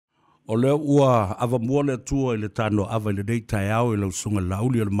O leo ua ava mua le tua i le Tanoa-Ava i le nei tai au i lau sunga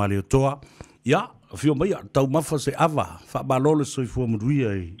lauli o le Maleotoa. Ia, fio mai tau mafa se ava, wha malole soifua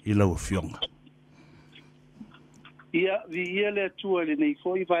maruia i lau fionga. Ia, vi ia le tua le nei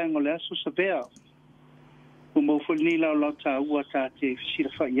foi vai ngole aso sa bea. O mo ni lau ta ua ta te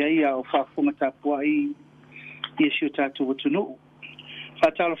sira fa ia o fa funga ta puai i sio ta tu tunu.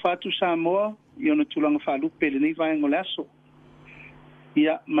 Fa tala fatu sa moa, i ona tulanga fa lupe le nei vai ngole aso.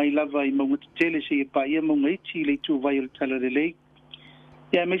 Ia, mai lava i maunga tele se i pa ia maunga iti le tu vai o tala le lei.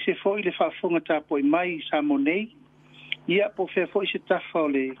 Ia, me se foi le fa funga ta puai mai sa mo nei. Ia, po fea foi se tafa o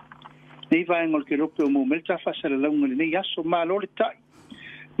le nei vai ngol ke rope o mo mel tafa sa le launga le nei aso ma lor tai.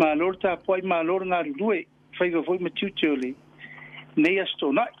 Ma lor ta puai ma lor ngā rulue. Faiva foi matiute o le nei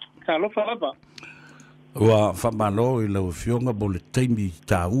asto nai. Ka lofa lava. Ua whamalo i lau fionga bo le teimi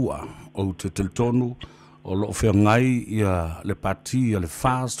tā ua o te teltonu o loo whea ngai i le pati, le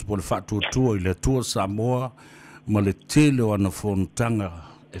fast, po le whatuatua i le tua Samoa, ma le tele o ana whontanga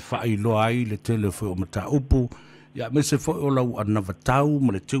e whai loa ai le tele o wheo mata upu, ia me se whoi o lau ana vatau,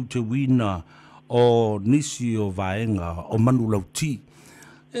 ma le teu te wina o nisi o vaenga o manu lau ti.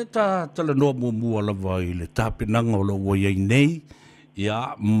 E tā tala noa mua lava i le tāpenanga o lau ua iei nei,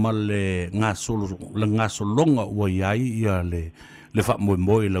 ia ma le ngā solonga ua iai ia le wha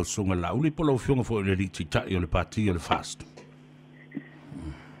moe lau sunga Laauli Polataivao fo le riti tai o le pati o le fast.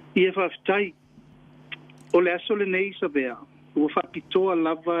 Ia whaftai, o le aso le nei sa bea, ua whapitoa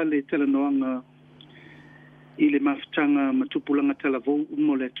lava le talanoanga i le mawhitanga matupulanga talavou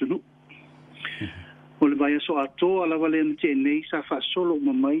umo le tunu. O le vai aso atoa lava le ante nei sa whaasolo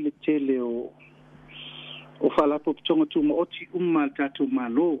mamai le tele o whalapo pitonga tu ma oti umma tatu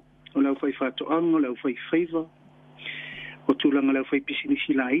malo, o lau whai whatoanga, o lau whai whaiva, o tūlanga lau whai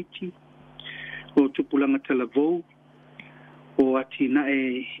pisinisi la iti, o tupulanga talavou, o ati na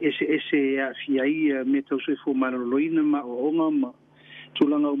ese a fiai me tau sui fo maraloina ma o onga ma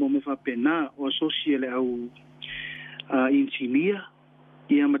tūlanga umo me whapena o asosia le au insinia,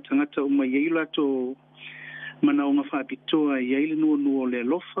 ia matangata uma yeila to mana o mawhapitoa yeile nuo le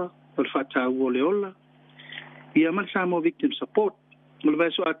lofa, o le whatau o le ola, ia mal sa mo victim support, o le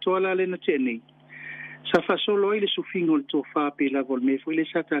vai so atoa la le na tēnei. Sa fasolo i le sufingo le tō whape la vol me fo i le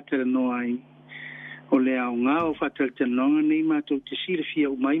sa tātara noa ai o le au ngā o whatal tanonga nei mātou te sire fia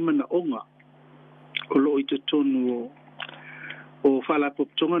o maimana onga o lo i te tonu o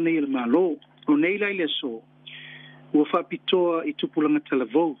whalapoptonga nei le malo o nei lai le so o whapitoa i tupulanga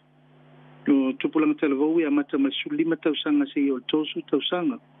talavou o tupulanga talavou i amata mai sulima tausanga se i o tosu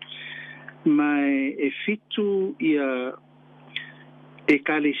tausanga mai e fitu ia e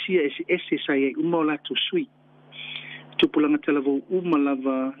kalesia ese sai e uma o lato sui. Tupulanga talavou uma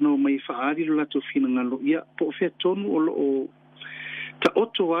lava no mai whaari lo lato fina ngalo. Ia, po fea tonu o ta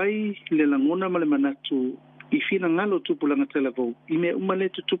oto ai le langona ma le manatu i fina ngalo tupulanga talavou. I mea uma le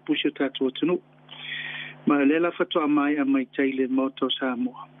tutupu si o tatu o tunu. Ma le la fato a mai taile moto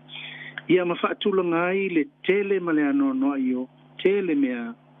Samoa. Ia ma whaatulanga ai le tele ma le anono ai o tele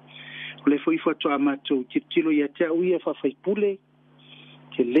mea. O le foi fato a matou titilo ia te au ia whawhaipule.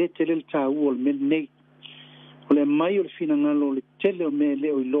 Ke le tele le tāu o le mele nei. O le mai o le fina ngalo o le tele o me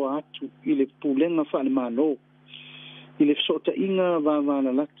leo i loa atu i le pulenga wha le malo. I le fsota inga vava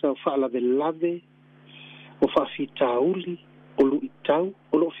la lata o wha lave lave o wha fi tāuli o lu i tau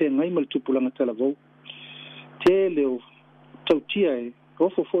o lo whea ngai ma le tupulanga talavou. Tele o tautia e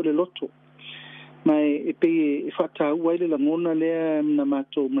rofo fo le loto. Mai e pe e wha tāu ai le langona lea na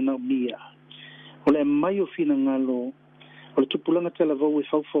mato mana mia. O le mai o fina ngalo o le tupulanga talavou e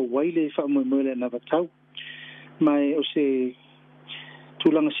whauwhau waile e whaamoemoele na vatau. Mai o se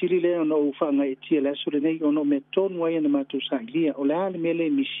tūlanga siri lea o no whaanga e tia laso le nei o no me tonu ai na mātou sa ilia o le ale mele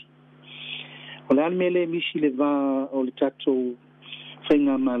misi. O le ale mele misi le vā o le tatou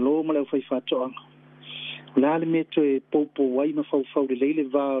whainga malo ma leo whai whatoanga. O le ale me to e poupo wai ma whauwhau le leile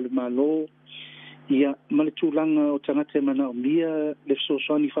vā o le malo ia ma le tūlanga o tangata e mana o mia le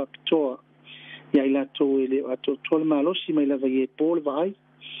fsoswani whapitoa. Ia i lato e le ato tole malosi mai lava i e pōle vai.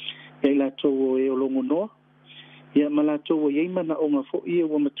 Ia i lato e o longo noa. Ia ma lato e eima na onga fo ia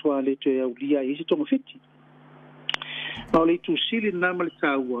ua matua le to e au lia i si tonga fiti. Ma o le tu sili na ma le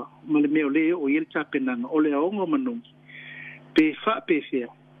tāua, ma le meo le o iel tāpenanga, o le aonga manungi. Pe wha pe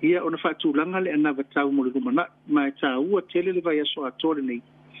fea, ia ona whaatūlanga le anava tāu mo le rumana, ma e tāua tele le vai aso atore nei.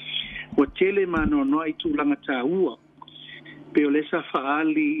 Wa tele ma no noa i tūlanga tāua. Pe o le sa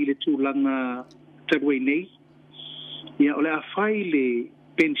whaali i le tūlanga taruei nei. Ia o le a whai le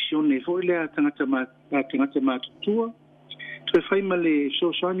pensione, fo i le a tangata mātutua. Tu e whai ma le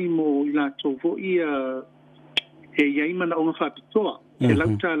sosani mo i la tō fo i e iaima na onga whapitoa. e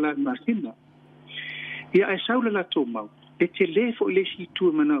lauta la masina ia e saule la to mau e te le fo le si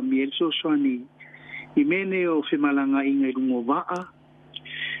tu mana mi el so soani I mene o fe malanga inga I lungo waa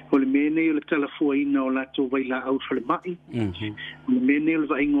o le mene o le talafua ina o la to waila au fale mai o le mene o le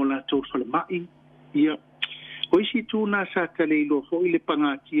vainga o la to fale mai ia o isi tu na sa tale ilo fo I le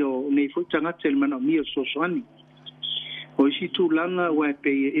pangati o nei fo tangata il mana mi el so soani o isi tu langa wa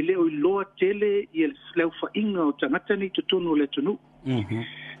pe ele o loa tele I el flau fa inga o tangata ni tutunu le tunu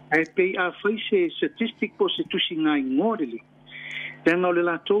ai pe a faise statistic po se tusi ngai ngorele tanga o le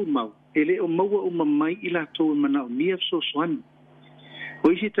la to mau ele o maua o mamai I la to mana o mia so soani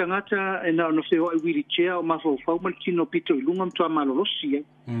o isi tangata e na no feo I wili chea o mafo fau mal kino pito I lungam to amalolosi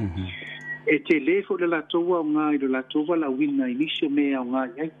e te le fo le la to o ngai le la to la wina inisio me o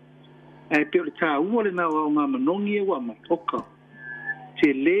ngai ai pe le ta u le na o nga manongi e wa ma oka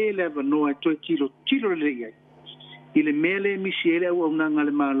te le va no ai to tilo le ai I le mele misiele au au nanga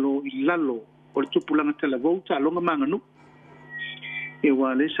le malo I lalo o le tupulanga tala vouta alonga manganu e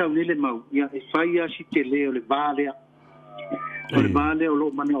wa le sa le mau ia e fai a si te le o le valea o le vale o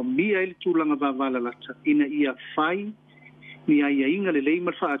lo mana o mia ele tulanga va vala lata ina ia fai ni ia inga le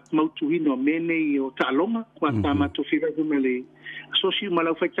leima fa mautu hino mene I o talonga kwa tama to fira le so si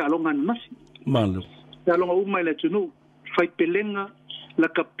malau fai talonga nasi malo talonga uma le tunu fai pelenga la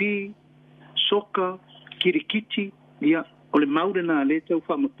kapi soka kirikiti ia o le maure na le tau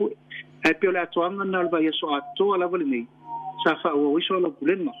fa mapu e pe o le atoanga na le ia so ato ala vale nei sa fa o iso la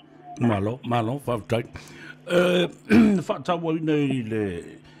bulena malo fa tai fa tawa nei le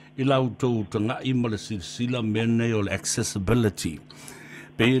I lautou tanga I male sila mene o le accessibility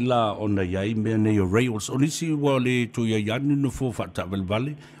pe la ona yai mene o rails o nisi wale tu ya yani no fo fa tavel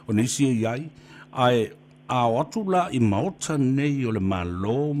vale o nisi yai ai a otula I maota nei o le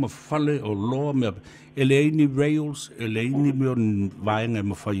malo ma fale o lo me eleini rails eleini me on vaenga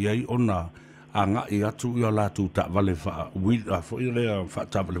ma fa yai ona anga I atu I la tu ta vale fa wil fo ile fa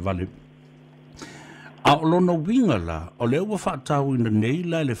ta vale a lona winga la o le ua fa tau ina nei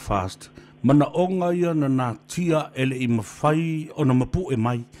la le fast mana onga ia na tia ele I mafai ona mapu e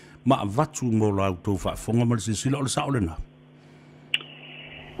mai ma vatu mo la auto fa fonga mal sila o le sa olena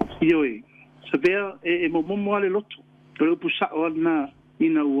ioi sa vea e mo ale loto pero pusa ona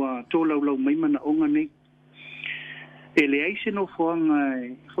ina ua tola lau mai mana onga nei ele ai se no foanga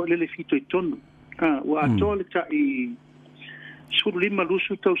fo le fito I tonu ua atole ta I suru lima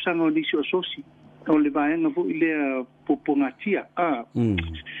lusu tau sanga o nisi o sosi o le vaenga fo ile popongatia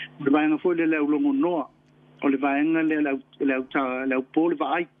le vaenga fo le longo noa o le vaenga le pole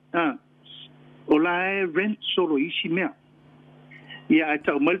vai o la rent solo isi mea ia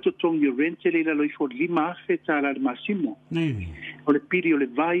ta malto tong you rent le la loifo lima fe ta la massimo o le pidi o le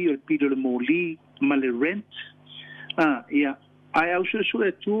vai o le pidi o le moli ma le rent ia ai au su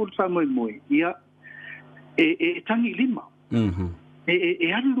e tu fa moi ia e tangi lima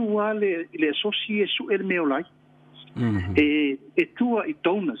e alu ale le sosie su el meolai e tua I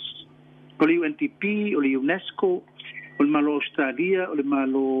donors o le UNDP o le UNESCO o le malo Australia o le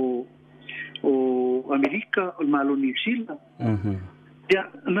malo o Amerika o le malo New Zealand ya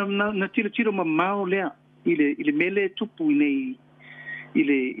na tiro mamao lea ile mele tupu nei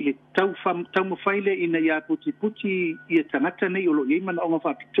ile tau mo faile ina ya puti ia tangata nei o lo ye mana onga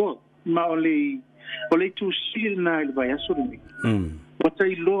fa pito ma ole tu sil na il vai asuri wata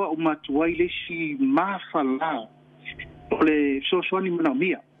I loa o matuai le si mafala ole so swani mana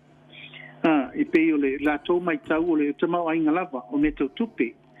mia e pe ole la to mai tau ole tama ai ngalava o meto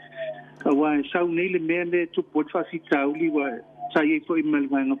tupe wa sau nei le mele tu pot fa si tau li wa sai e foi mal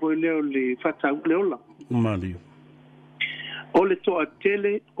vai nga foi le fa tau le ola mali ole to a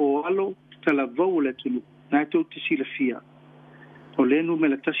tele o alo tala vole tu na to ti si le fia o le no me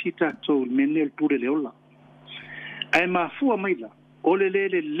la tasita to mene el pure le ola ai ma fu mai la ole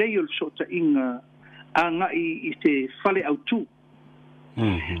le leol sota inga anga I te fale autu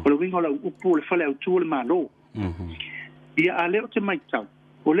o le winga la upu le fale autu le malo ia ale o te mai tau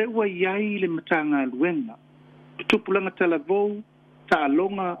o le ua iai le matanga luenga tupulanga tala vou ta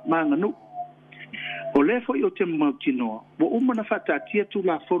alonga manganu o le fo I o te mautinoa wo umana fata tia tu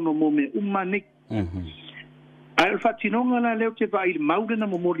la fono mo me umane ai fatinonga la le o te vai maude na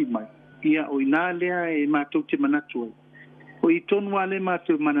momoli mai ia o ina lea e matou te manatu o I tonu ale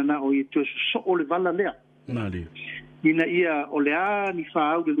matou manana o I tu so o le vala lea nari ina ia o le a ni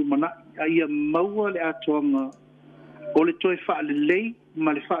fa au le lumana ia maua le atoanga o le toi fa le lei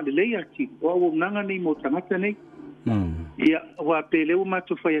ma le fa le lei ati o nanga nei mo tangata nei ia wa pele o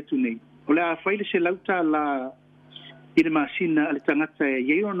matou fa atu nei o le a faile se lauta la ina masina le tangata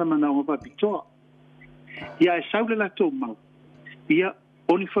ye ona mana o va pitoa ia e saule la to mau ia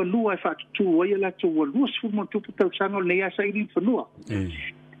o ni whanua e whaatutu ai ala tō walua sifuma tupu tau sanga o nei asa ili whanua.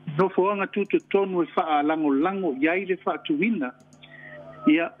 No whaanga tutu tonu e wha lango iai le whaatuwina,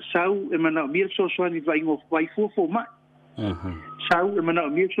 ia sau e mana o mia sosoani vai ingo vai fuafo mai. Sau e mana o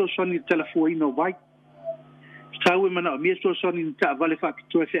mia sosoani telefua ino vai. Sau e mana o mia sosoani ni ta vale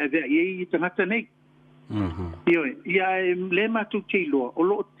whaapitoa se avea iei tangata nei. Ia e le matu teiloa, o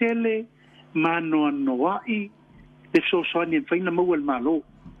loo tele manoa noai le sosoani e whaina maua le malo.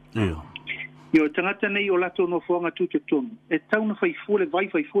 Io tangata nei o lato no whaanga tutu tonu. E tauna whaifua le vai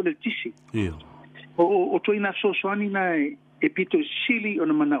whaifua le tisi. O toina sosoani na e pito sili o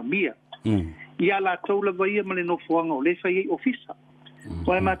na mana o mia. Ia la taula vaia ma le no whaanga o le whai ofisa.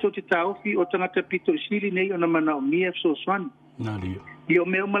 Wai mātou te taofi o tangata pito sili nei o na mana o mia sosoani. Io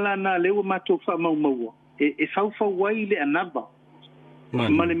meo mala na lewa mātou wha mau maua. E whau wai le anava.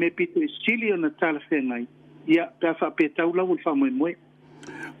 Ma le me pito sili o na tala whengai. Ia pia wha pe taula o le wha moe moe.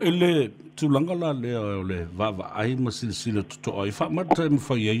 Ele tulanga la le vava ai ma silsila to ai fa mata me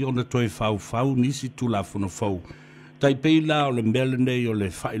fa ye ona toi fa nisi tu la fono fa tai pe la o le melene o le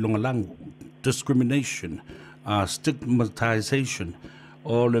fa ilonga lango discrimination stigmatization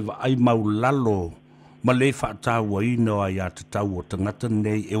o le ai maulalo ma le fa tawa ino ai ata tawa tangata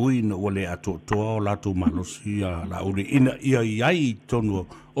nei e uino o le ato toa o la tu malosia la uri ina ai tonu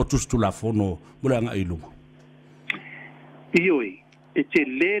o tustu la fono mulanga ilunga ioi e te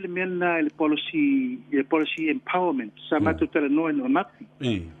le mena le policy empowerment sa matu tala noe no mati.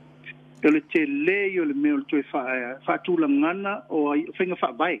 Le te le yo le meo le fa tula ngana o whenga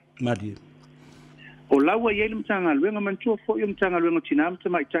fa vai. Madi. O lawa ye le mtanga luenga mantua fo yo mtanga luenga tinamta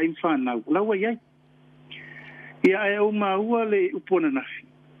mai time fa na lawa ye. Ia e o maua le upona nafi.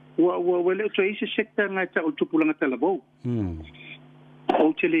 Wa le to ise sekta ngata o tupulanga tala bo.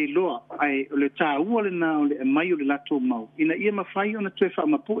 O te le loa, ai o le tā ua le nā o le mai o le lato mau. Ina ia mawhai o na tue wha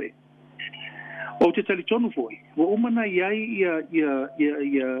mapoe. O te talitonu foi. Wa umana iai ia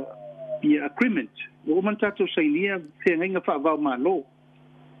agreement. Wa umana tātou sainia whea ngainga wha avau mā lo.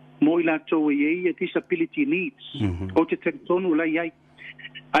 Mo i lato e iei disability needs. O te talitonu la iai.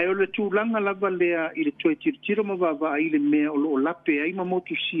 Ai o le tūlanga lava lea i le tue tiritiro ma wawa ai le mea o lo lape ai ma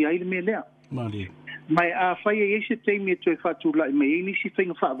motu si ai le mea lea. Mali. Mai a fai e se teimi e tue whatu lai, mai e nisi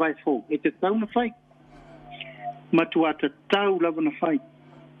whainga wha vai fō. E te tau na whai. Ma tu ata tau lava na whai.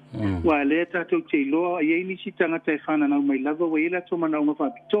 Wa lea tātou te iloa, e nisi tangata e whana nau mai lava, wa e la tō mana unga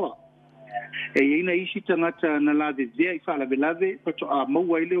whapitoa. E ina isi tangata na lave vea i wha lave, pato a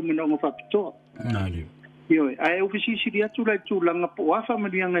maua i leo mana unga whapitoa. Nāli. Ioi, a e ofisi siri atu lai tū langa po afa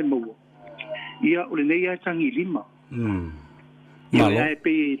marianga i maua. Ia ole nei a tangi lima. Ia e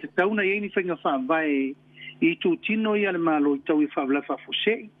pe te tauna e ni whainga wha vai i tū tino i ale malo i tau i whawlafa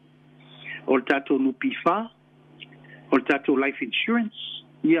fosei. O le tātou nupi wha. O le tātou life insurance.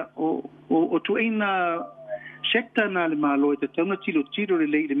 Ia o tu eina sekta na le malo i te tauna tilo le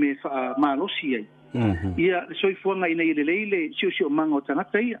leile me wha malo si ai. Ia soifuanga ina i le leile sio manga o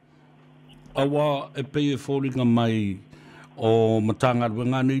tangata ia. Awa e pe e fōringa mai o matanga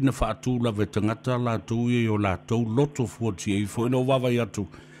ruenga ni na whaatula ve tangata la tui o la tau loto fuati e fo ino wawa atu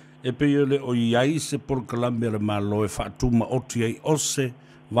e pe ele o iai se por kalambe le malo e whaatuma oti ai ose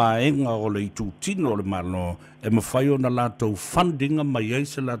vaenga o le itu tino le malo e mawhai o na la tau fundinga mai ai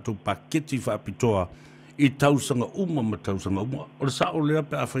se la tau paketi whaapitoa i tausanga uma ma tausanga uma o le sa o lea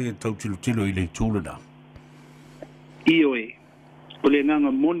pe awhai e tau tilo i le tūlena Ioi o le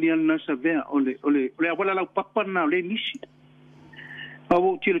nganga moni ana sa vea o le awala lau papana o le nisi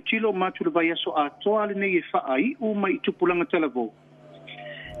Awo tilo matu le vai aso a toa le nei e wha ai u mai tupulanga talavo.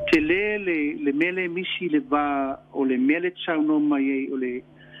 Te le mele misi le va o le mele tsau no mai o le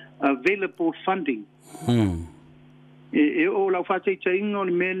available funding. E o lau whatei ta inga o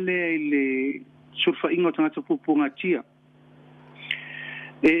le mele le surfa inga o tangata pupunga tia.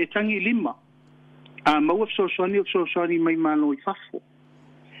 E tangi lima. A mau afsosoani mai malo i fafo.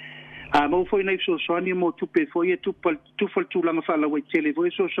 A mau foi nei so soani mo tupe foi e tupal tulanga fala wai tele foi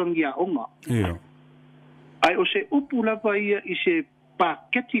so songi a onga. Ai o se upu lava ia i se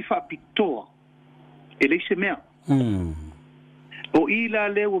paketi fa pitoa. E le se mea. O i la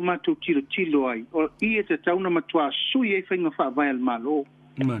leo matu tilo ai. O i e te tauna matua sui e whainga wha vai al malo.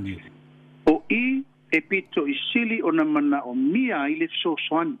 O i e pito i sili o na mana o mia i le so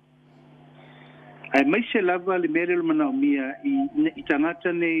soani. Ai mai se lava le mere le mana o mia i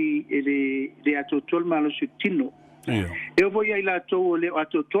tangata nei le ato tol malo su tino. E o voi ai la to le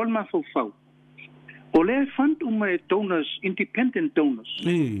ato tol ma fau. O le fund uma e donors, independent donors.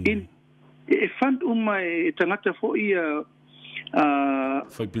 E fund uma e tangata fo ia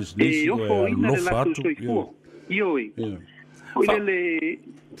fai business e ofo ina le lato soi fuo. Ioi.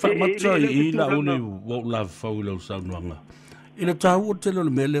 Whamatai I Laauli wau la whau lau saunuanga. Ina tāua te lo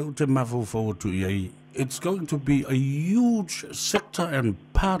mele o te mawhau tu iai. It's going to be a huge sector and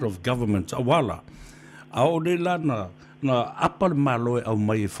part of government awala. A o le lana na apa le malo au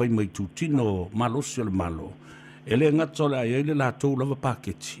mai whai mai tu tino malosi o le malo. E le ngata o le ai le lātou lava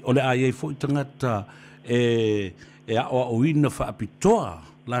paketi. O le ai fo I tangata e a o ina whaapitoa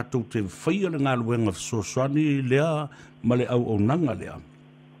lātou te whai le ngā luenga sosoani lea ma le au o nanga lea.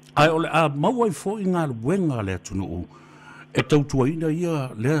 Ai o le a mauai fo I ngā luenga lea tunu u. E tautua ina ia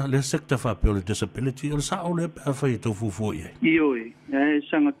le sector whapeo le disability o le sa o le a whai tau fufu ia. Ioi,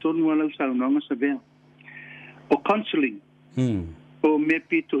 sanga tonu walau saunanga sa bea. O counseling. O me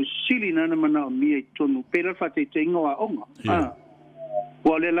pito sili nana mana o mia I tonu. Pera whate te ingoa onga.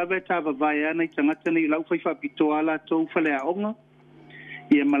 O le lawe tawa vai ana I tangata nei lau whai whapito ala tau whale a onga.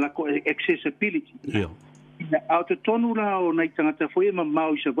 Ia malako accessibility. Au te tonu la o nei tangata fwoi ma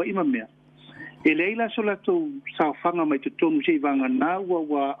mau isa wa ima mea. E leila so la tau sauwhanga mai te tonu sei vanga nā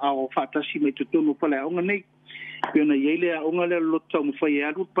wa ao whatasi mai te tonu whale a onga nei. Pio na yeile a onga le lotau mu whai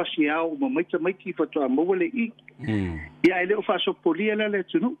alu pasi ao ma maiti whatoa mawale I. Ia ele o whaso polia le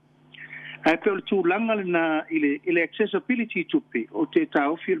tunu. Ai peo le tūlanga le na ile accessibility tupe o te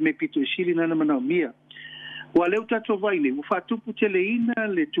taofi me pito sili nana mana o mia. Wa leo tato vai ne, u whatupu te le ina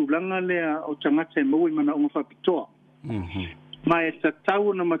le tūlanga le o tangata e maui mana o ngā whapitoa. Ma e ta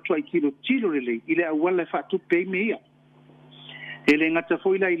tau na matua I tilo le ile a wala whatupe I mea. Ele ngata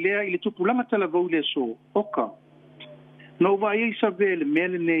fo ila ilea ile tupulanga tala vau le so, oka. No va ia isa vele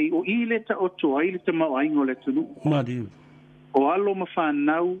mele nei o ile ta oto a ile ta mau aingo le tunu. Madi. O alo ma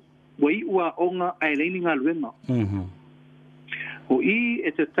whanau wa I ua onga a eleini ngā luenga. O I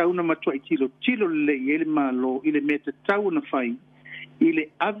e te tau na matua I tilo le I ele malo ile me te tau na whai ile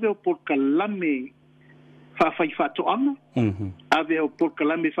ave o porkalame whawhai whatoanga. Ave o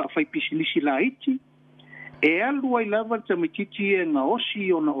porkalame whawhai pisinisi la iti. E alua I lava te mititi e ngā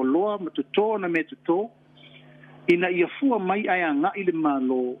osi o na oloa ma te tō na me te tō. Ina ia fua mai ai a ngā ile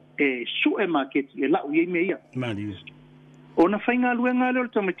malo e su e maketi e lau iei me ia. Madi. O na whai ngā luenga leo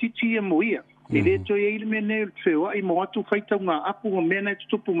te mititi e mo ia. E le to ye ile mene whewa I mo atu whaitau ngā apu o mena te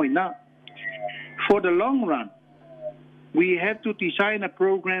tupu mai nā. For the long run, we have to design a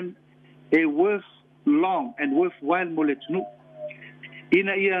program a worth long and worthwhile mo le tunu.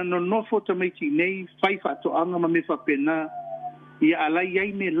 Ina ia no nofo ta meiti nei whai whatoanga ma me whapena ia alai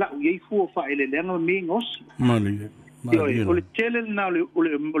ai me lau iei fua wha ele leanga me ngosi. Mali. O le tele na o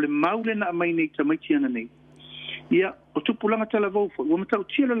le maule na mai nei ta meiti ana nei. Ia o tupulanga tala vau fo. Wa matau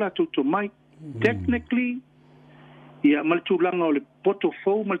tiela la tuto mai. Technically, ia maltulanga o le poto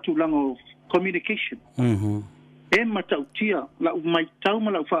fo maltulanga o communication. E matau tia la mai tau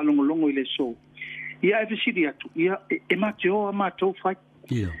ma la fa longo ile so. Ia e visidi atu. Ia e mateo a matau fai.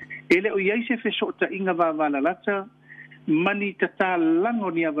 Ele o iai se fe so ta inga va la lata mani tata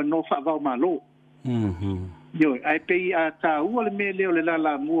lango ni ava no fa va malo. Yo ai pe a ta u le me le o le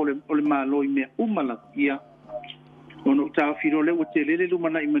la mu o le malo I me umala ia. Ono ta firo le o te le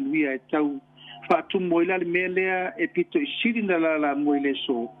lumana I manuia e tau fatu moila le melea e pito I siri na la moile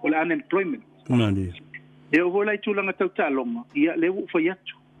so o le unemployment. Nani. E o vola I tūlanga tau tālonga ia le u fai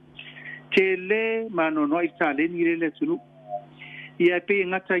atu. Te le mano no I tā le ni le tunu. Ia e pe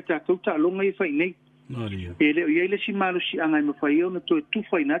ngata I tā tau tālonga I fai nei. Nani. E le o ia le si manu si anga I mawhai o na to e tu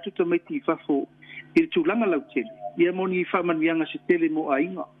fai natu ta maiti I fafo I tūlanga lau tele. Ia moni I whamanianga se tele mo a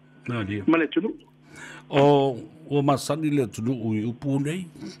inga. Nani. Ma le tunu. O masani le tunu ui upu nei,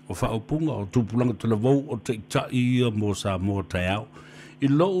 o whaupunga, o tupulanga tala vau, o te itai mo sa mo tai au. I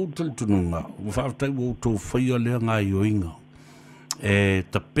loo tala tununga, o whaatai mo tō whaia lea ngā ioinga. E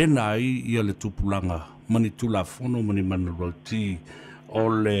ta pena ai ia le tupulanga, mani tula whono, mani mana roti, o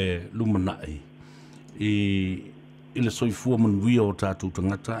le lumanai. I le soifua manuia o tātou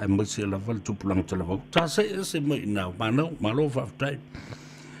tangata, e maisi e lawa le tupulanga tala vau. Tā se mai nā, malo whaatai.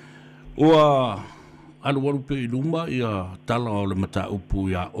 Ua alu waru pe iluma ia tala o le mata upu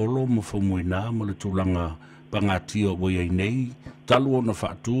ia olo ma whaumuina ma le tūlanga pangatia o ia nei. Talu o na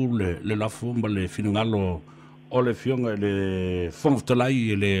whaatu le lafo ma le whinangalo o le fionga le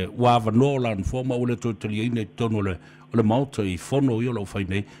whangaftalai le wawa nola an forma o le tōtali ina I tono o le mauta I whono I o lau whai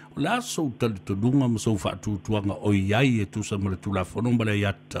nei. O le aso tali tōnunga ma sau whaatu tuanga o iai e tusa ma le tūla whono ma le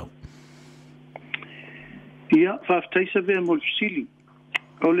iatau. Ia, whaftaisa vea mo le sili.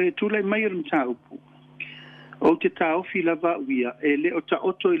 O le tūlai mai o le mta upu. O te taofi lava uia, e le o ta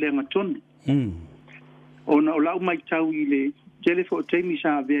oto I le ngatonu. O na o lau mai tau I le telefo o teimi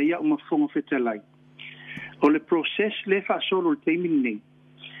sa vea ia o mafonga whetalai. O le proses le wha solo le teimi nei.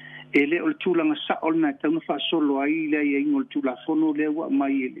 ele o le tūlanga sa'ol na tauna whaasolo ai le ai ingo le tūlafono le wa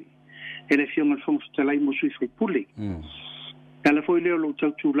mai ele fionga le whangwhitalai mo sui whaipule. Kala foi leo lo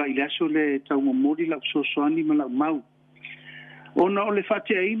tau tūla i le aso le tau momori la usosoani ma la mau. Ona o le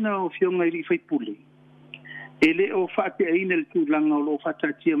whateaina o fionga i whaipule. Ele o whateaina le tūlanga o lo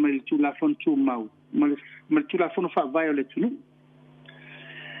whatatia mai le tūlafono tū mau. Ma le tūlafono whaavai o le tunu.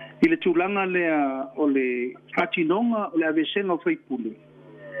 I le tūlanga o le whatinonga o le avesenga o whaipule.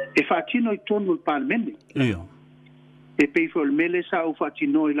 E whatino i tonu le parlemene. E peifo le mele sa o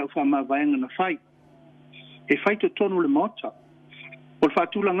whatino i lau whamavaenga na whai. E whai to tonu le mota. O le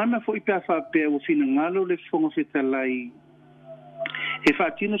whatulangana fo i pia whapea o fina ngalo le whonga whetalai. E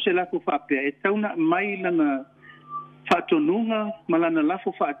whatino se lako whapea. E tauna mai langa whatonunga malana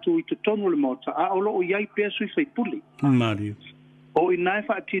lafo whatu i to tonu le mota. A olo o iai pia sui whaipule. Mario. O i nai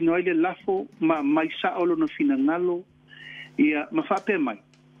whatino i le lafo mai sa olo na fina ngalo. Ia ma whapea mai.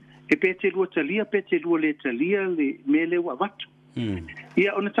 E pete lua talia, pete lua le talia, le mele wa watu.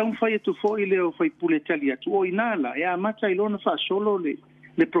 Ia ona taun whai atu fo i leo whai pule talia tu o inala, e a mata i lona wha solo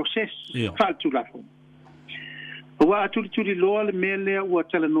le proses, whaltu lafo. Wa aturi loa le mele ua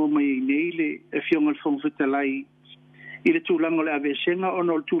tala no mai i nei le e fionga le whangwhitalai i le tūlanga le avesenga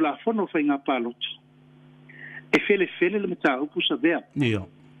ona o le tūlafono whai ngā pālotu. E fele le mata upu sa vea.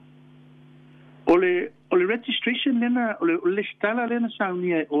 O le registration lena, o le stala lena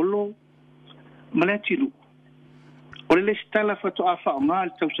saunia e olo, ma le atilu. O le stala fato a whaonga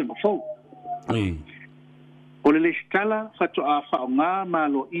le tausanga fau. O le stala fato a whaonga ma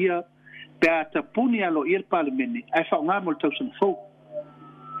lo ia, pe a tapuni a lo ia le palemene, a whaonga mo le tausanga fau.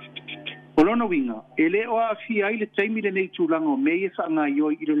 O lona winga, e le o a fi ai le taimi le nei tūlanga o mei e whaanga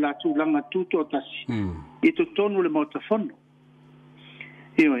ioi i le la tūlanga tuto o tasi. I to tonu le motafono.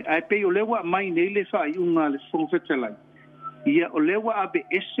 Ioi, ai pei o lewa mai nei le whai unga le whongwhetalai. Ia o lewa abe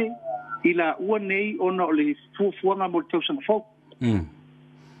ese i la ua nei ona o le fuafuanga mo le tausanga fau.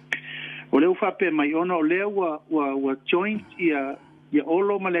 O leo whape mai ona o lewa wa joint ia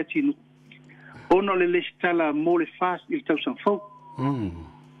olo ma le atinu. Ona o le lestala mo le fast i le tausanga fau.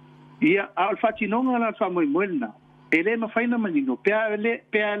 Ia al fatinonga la fa moi moelna. Ele ma faina manino, pea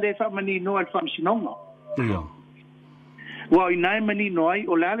le fa manino al fa msinonga. Wa inai manino ai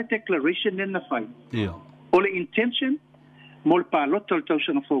o la declaration in the fai. O le intention mo le palota le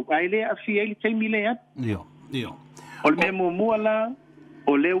tausanga fau. Ai le afia le taimi le at. O le memo muala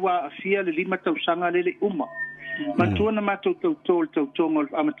o le wa afia le 5 tausanga le uma. Matua na matou tautonga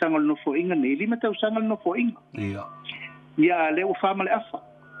o amatanga le nofo inga nei 5 tausanga le nofo inga. Ia le o fama le afa.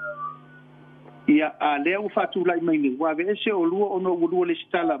 Ia a le o fatu lai mai ni wa ve se o lua ono lua le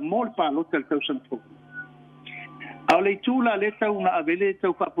stala mo le palota le tausanga fau. Au le tūla le tau na avele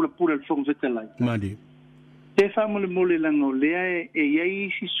tau whapulapura le whongwhetalai. Madi. Te whamole lango lea e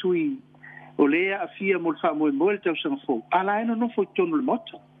iei si sui o lea a fia mo le whamoe mo le tau sanga fau. Ala eno no fo tonu le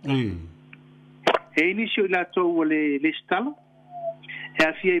mota. E inisio i la tau o le stala. E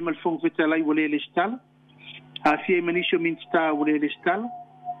a fia i mal whongwhetalai o le stala. A fia i manisio minsta o le stala.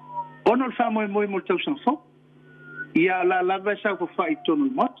 Ono le whamoe mo le tau sanga fau. Ia la lava sa ko whai tonu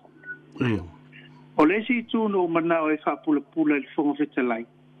le mota. O le si tu no mana o e whapula i whongwhetalai.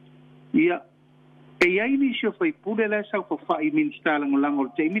 Ia, e iai ni sio whaipule le sau whawhai minsta lango le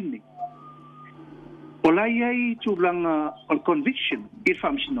teimini. O la iai tu langa o conviction i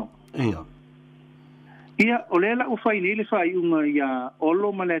whamsino. Ia, o le la u whai ni le whai unga ia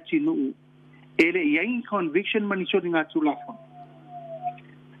olo ma le atinu e le iai conviction mani so ni ngā tu lafon.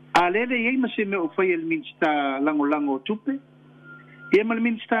 A le iai ma se me o whai el minsta lango tupe. Ia ma le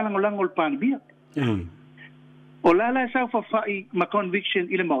minsta lango le panbia. O la sa fa fai ma conviction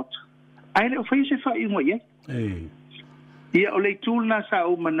ile mot. Ai le fa se fai mo ye. Ia o le tool na sa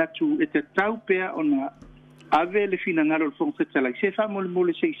o manatu e te tau pea ona ave le fina ngalo le fong fetala. Se fa mo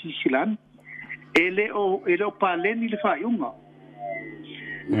le se silan. Ele o paleni le fai unga.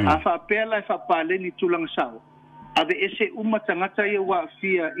 A fa pea la fa paleni tulang sa. Ave ese tangata ia wa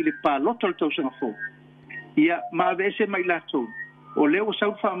fia ile pa lotol tau sanga fo. Ia ma ave ese mai la tau. O leo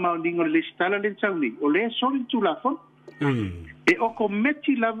sau wha maundingo le stala le tauni. O leo sori tu la fon. E oko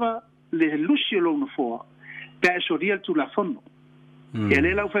meti lava le lucio lo na foa. Pea e soria tu la fono. E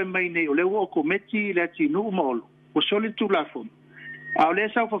le lau whai mai nei. O leo oko meti le ati nu maolo. O soli tu la fon. A o leo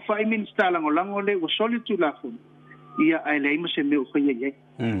sau whai min stala ngolango le. O soli tu la fon. Ia ai le ima se meo whai ye.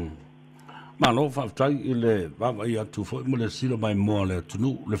 Ma lo whaftai i le wawa i atu fo. Mo le sila mai moa le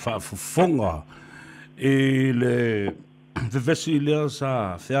tunu. Le whafonga. E le... Te vesi lea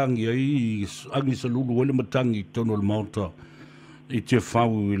sa whiangi ai angi sa lulu ele matangi tono le mauta i te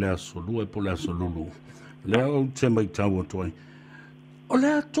whau i lea solua e po lea solulu. Lea o te mai tau atu ai. O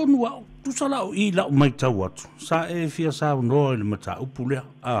lea tonu au, tu sala o I la o mai tau atu. Sa e fia sa o noa le mata upu lea.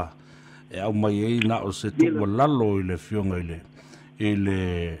 E au mai e na o se tu lalo I le fionga I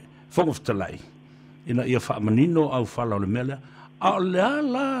le whangoftalai. Ina ia wha manino au whala o le mele. A o lea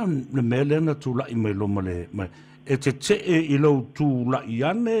la le mele na tu lai mai loma le mai. E te I lau tu lai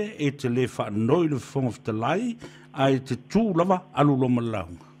ane, e te le wha noi le whangoftalai, a e te tu lava alu loma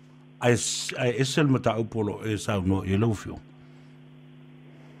launga. Ai esel mata upolo e sau no I lau fionga.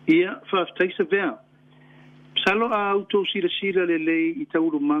 Ia, whaftaisa vea. Salo a auto sira le I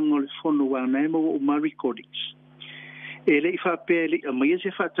tauru mango le fono wa naima o ma recordings. E le I whapea le a maia se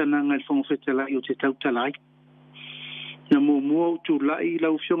whatananga le whangofetalai o te tautalai. Na mua tu lai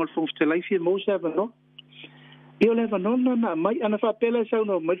lau fionga le whangofetalai fia mo se avano. I o le avano na mai ana whapea le sau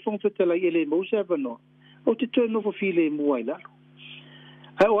no mai whangofetalai e le mo se avano. O te toi nofo fi le mua I lalo.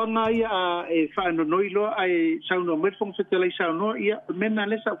 Ai o anga ia a e whaano noi loa ai sauno mai whangwhetelai sauno ia mena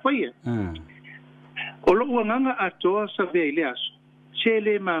le sa whaia. O lo uanganga atoa sa vea I le aso. Se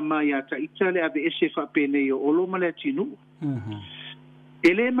le mama ia ta ita le ave ese whapene o lo male atinu.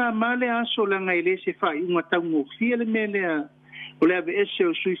 E le mama le aso langa I le se whai unga taungo fia le mele o le ave ese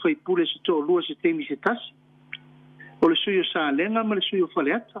o sui whai pule se to lua se temi se tasi. O le sui o sa lenga ma le sui o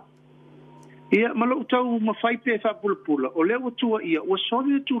whaleata. Ia malo utau mawhai pe whapulapula. O lea watua ia, wa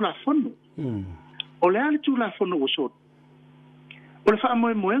sori le tu la fono. O lea le tu la fono wa sori. O le wha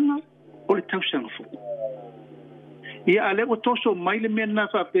moe moenga, o le tausanga fu. Ia a le watoso mai le mena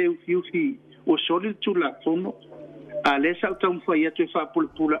whape ufi wa sori le tu la fono. A le sa utau mwhai atu e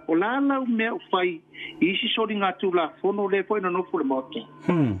whapulapula. O la lau mea uwhai, isi sori ngā tu la fono le po ina nofu le mote.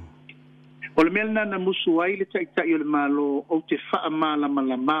 O le mea na musu ai le taitai o le malo o te wha malama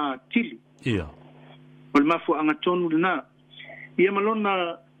la maa tili. Ia. O le mafu anga tonu le nā. Ia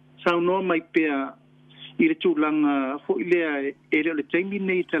malona saunoa mai pea I le tūlanga fo I lea e leo le taimi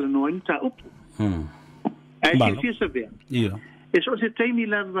nei tala noa ni tā upu. Ai se fia sa vea. Ia. E so se taimi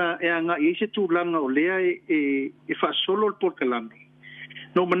lava e anga I se tūlanga o lea e wha solo le porkalambi.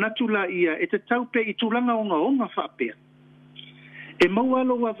 No manatu la ia e te tau pe I tūlanga onga wha pea. E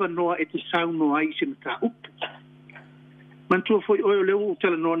maualo wa wanoa e te saunoa I se mata upu. Mantua foi o leo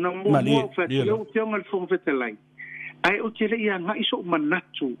tala no na mo fa leo te nga le fo fetelai ai o te le ia nga iso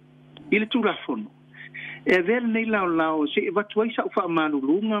manatu ile tu la fono e ver nei lao se va tu isa fa manu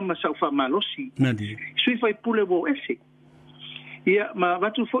lunga ma sa fa malosi sui fai pule bo ese ia ma va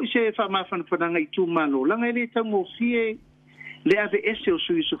tu foi se fa ma fan fana ngai tu malo la ngai le tango fie le ave ese o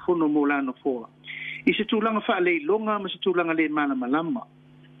sui so fono mo lano fo I se tu langa fa le longa ma se tu langa le mana malama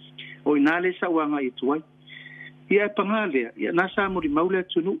o inale sa wanga I tuai Ia pangalea, ia nasa mo di maule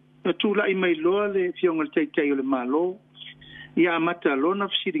atunu. Tula I mai loa le fionga le teitai o le malo. Ia amata lona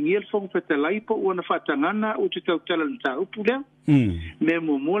fisiringia le fonga petalai po ua na whatangana o te tautala le tā upu lea. Mea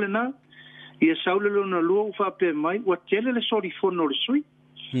mo mole na. Ia saule lona lua u whape mai. Ua tele le sori fono le sui.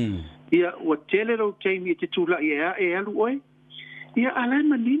 Ia ua tele lau teimi te tula ia e alu oe. Ia alai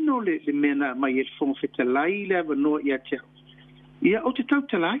manino le mena mai e le fonga petalai le avanoa ia te. Ia o te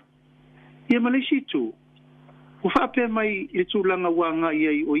tautalai. Ia malesi tu. O whape mai I tūlanga wanga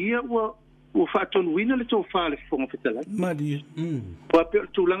I o ia ua whaatonu wina le tō whaale whonga whetalai. Mari. Ua pe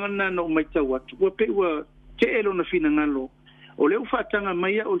tūlanga na no mai tau atu. Ua pe ua te elo na whina ngalo. O leo whaatanga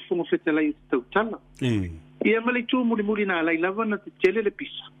mai o le whonga whetalai I tau tala. Ia mali tū muli na alai lava na te tele le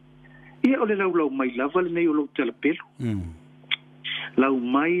pisa. Ia o le lau mai lava le nei o lau tala pelo. Lau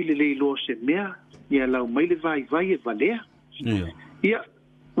mai le leilo se mea. Ia lau mai le vai e valea. Ia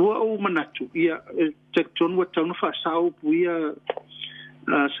ua o manatu ia te tonu wa tauna fa sao puia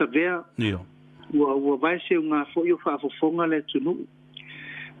sa vea ua vai se nga fo yo fa fonga le tunu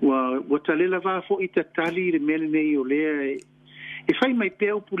ua talela va fo I tatali le mele nei o le e fai mai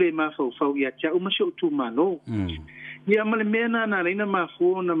pe o pule ma fa ia tia o ma se o tu malo ia male mena na reina ma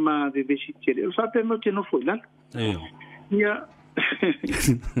fo na ma de besitele o fa pe mo te no fo la ia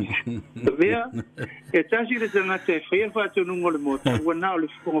Vea, e tasi le tanga te whaia whātua nungo le mota, ua nao le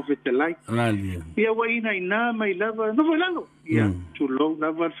whongo whetelai. Ia wa ina ina mai lava, no voi lano. Ia, tu long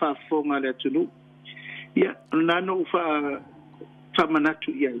lava whaafonga le atunu. Ia, nano wha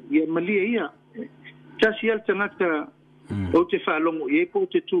manatu ia, ia malia ia. Tasi al tangata o te whaalongo ia po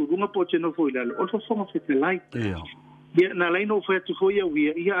te tu, runga po te no voi lalo, o te whongo whetelai. Ia, na laino o whaatu hoia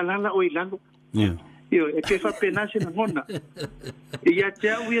uia, ia alala o ilano. Io e che fa pena se ngona ia te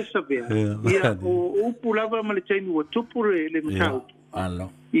au ia sabea ia o upu lava ma le taimi wa tupure le mtau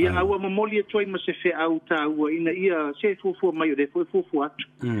ia aua mamoli e toi ma se fe au ta ua ina ia se fufu mai o de fufu atu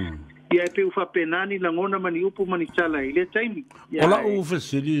Ia pe ufa penani la ngona mani upu mani tala ile taimi. Ola o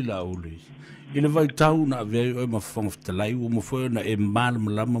fesili Laauli. Ile vai tau na ve o ma fong ftelai o mo foi na e mal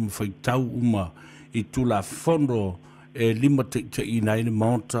mlama mo foi tau uma I tula fondo e lima te ina ile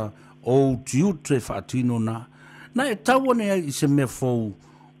monta o tiutre fatino na e tau ne I se me fo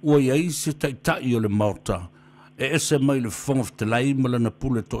o ia se tai o le monta e ese mai le fong ftelai mala na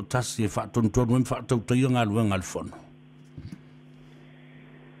pule to tasi e faton to no fa to nga luenga al fono.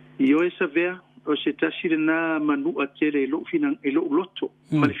 Io esa vea o se tasi na manu a tere lo finan e lo loto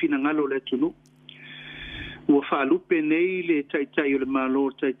ma le finangalo le tunu. Ua whaalupe nei le tai o le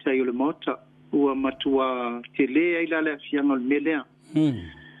malo, tai o le mota. Ua matua te lea I la le afianga o le melea.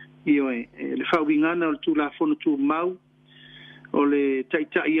 Io le whauingana o le tū la fono tū mau. O le tai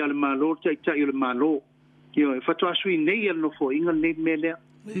o le malo, tai o le malo. Io whatu asui nei al no fo inga nei melea.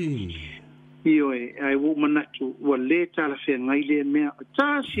 Io ai wo manatu ua le tala whea ngai le mea.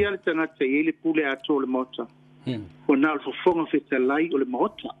 Tā si ale tangata I le pule ato o le mota. O nā o fonga wheta lai o le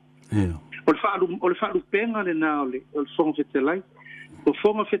mota. O le whaalu penga le nā o le fonga wheta lai. O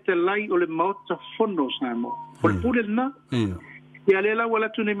fonga wheta lai o le mota fono sa mo. O le pule le nā. Ia le la wala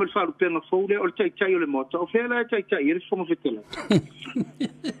tu nei mo le whaalu penga fōle o le tai o le mota. O whea lai tai I le fonga wheta lai.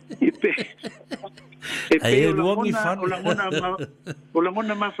 E pe o la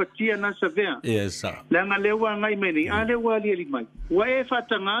ngona mafatia na sa vea. Le anga lewa ngai meni. A lewa li ali mai. Wa e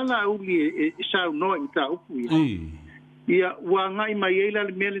whatangala au li e sau noa I ta upu ia. Ia wa ngai mai eila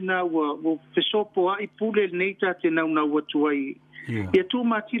le mele na wa fesopo ai pule nei ta te nau na wa tuai. Ia tu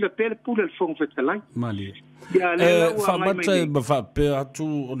mati la pele pule le fonga whetalai. Mali. Ia le wa ngai mai. Ba fa pe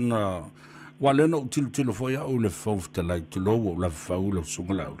atu na wa le no tilo foi au le fonga whetalai tu lo la fa u le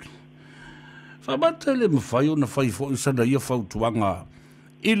sunga Laauli. Fa bata le mfai ona fai fo isa na ia fau tuanga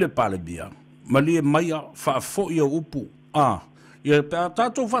I le pale bia. Mali e maia fa fo ia upu. Ia pe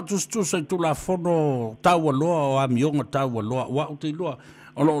tato fatu sai tu la fono taua loa o amionga taua loa wa o te loa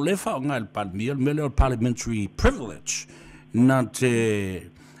o lo le fa nga il palmia mele o parliamentary privilege na te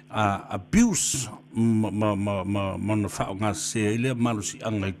abuse ma na fa nga se ele malu si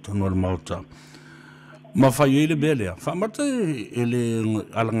anga I tono le mauta ma fa ele bele fa mate ele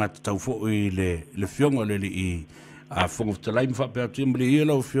alanga tau fo ele le fionga le I a fongo te lai mfa pe atu mbili ia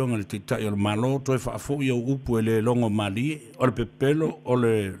lau fionga le titai o le malo toi fa fo ia upu ele longo mali o le pepelo o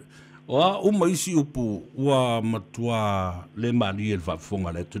le oa uma isi upu ua matua le mali ele fa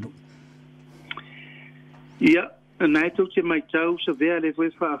fonga le tunu ia na e tau te mai tau sa vea le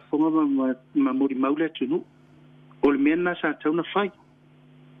voi fa fonga ma mori maule tunu o le mena sa tau na fai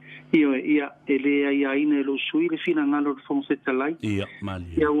ia ele ia ina lo sui le fina ngalo le fonga fetalai ia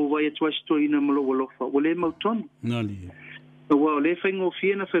mali ia o vai tua stoina malo wolofa o le mauton nali o le faingo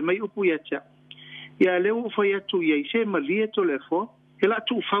fiena fa mai upu ia cha ia le o fa ia tu ia se mali to le fo ela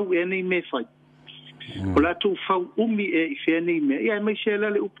tu fau e nei me fai o la tu fau umi e fe nei me ia mai se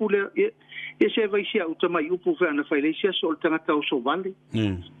le upu le ia se vai sia o mai upu fa na fa le sia sol tanga tau so vale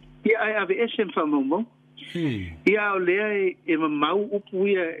ia ai ave esen fa mo ia o lea e mamau upu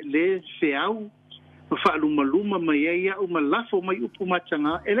ia le feau ma whaaluma mai ia o malafo mai upu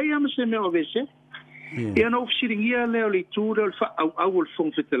matanga e lei ama se mea o vese ia na ofisiringia leo le tūra o le au o le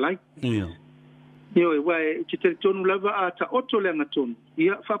fonga whetalai ia e wae te teritonu lava a ta oto le angatonu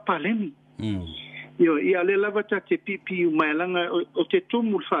ia whapalemi ia le lava ta te pipi umaelanga o te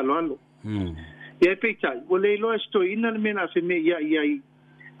tumu le whaaloalo ia e peitai o le loa sto ina le mena fe me ia ai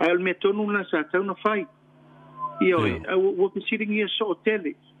le me tonu na sa tau na whai ia wa considering so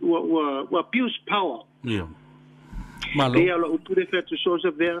tele wa abuse power malo ia lo upure fetu so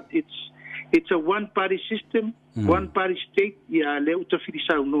there it's a one party system one party state ia le uta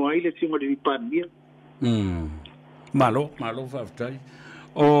filisa no ai le tingo de pandemia malo faftai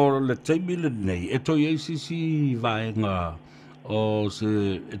o le taimile nei e to ICC vai nga o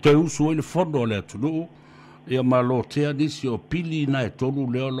se te uso le fondo le tulu ia malo te nisi o pili na e tolu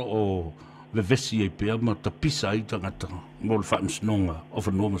le o ve vesi e pe ma ta pisa I tangata mo le whamsnonga o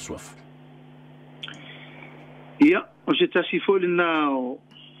whanua maswaf. Ia, o se tasi fōle na o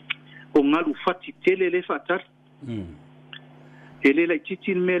ngalu fati tele le whatar. E le lai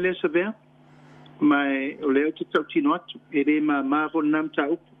titin me le sa vea, mai o leo te tau tino atu, e le ma mavo nam ta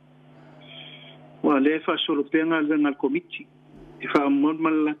upu. Wa le wha solo penga le ngal komiti, e wha mon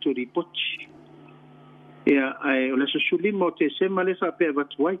malato ripoti. Ia, o le sasuli mo te sema le wha pēr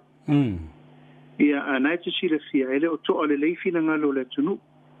watuai. Ia anai te sila fia ele o to ale leifi na ngalo le tunu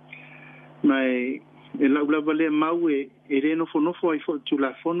mai e la ulava le mau e re nofo ai fo tu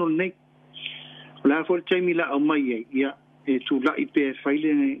la fono nei la fo taimi la o mai ia e tu la ipe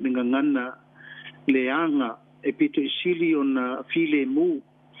faile ngangana le anga e pito sili ona file mu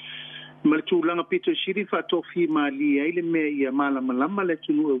Ma le tūlanga pito siri whatofi mali ai le mea ia malama le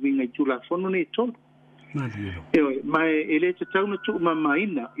tunu winga I tulafono nei tolu. Mai ele te tauna tu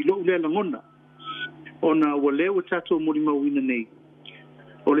mamaina I lo ule langona. Ona wale o tato mori mawina nei.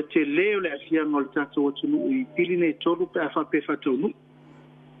 O le te leo le afianga o le tato o tunu I pili nei tolu pe afa pe whatonu.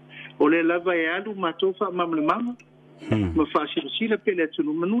 O le lava e alu matofa mamlemanga. Ma whasirasila pe le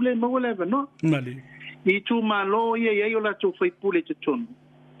tunu. Manule mawaleva no. I tu malo ia o la tu whaipule te tonu.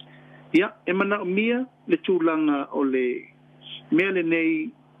 Ia, mana mia le tūlanga o le mea le nei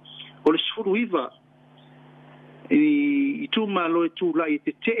o le sfuruiva I tū malo e tūla I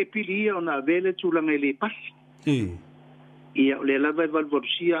te pili ia o na vele tūlanga I le pasi. Ia, o le lava e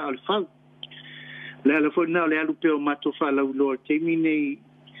valvarusia al fau. Le ala fo na o le alu peo mato fa lau loa teimi nei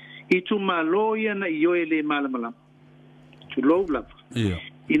I tū malo ia na I oe le malamalama. Tu lou lava.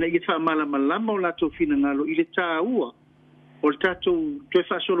 Ina I fa malamalama o lato fina ngalo I le tā ua. O le tātou toe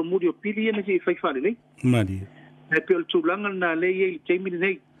whaasolo muri o pili ena ki I whaiwhare nei. E pe o le tūlanga nā lei e I teimini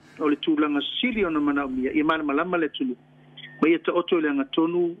nei. O le tūlanga sili o na mana o mia. I mana malama le tunu. Ma ia ta oto le anga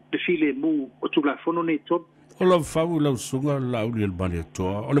tonu le file mu o tulafono nei tonu. O lau whau lau sunga Laauli le mani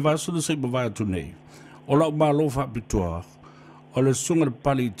atoa. O le vaso na seipa vai atu nei. O lau malo whapitoa. O le sunga le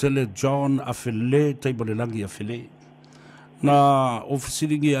pali tele John Afele teipa le langi Afele. Na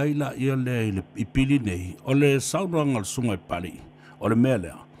ofisiringi aila ia le I pili nei. O le saunoanga le sunga I pali. O le mea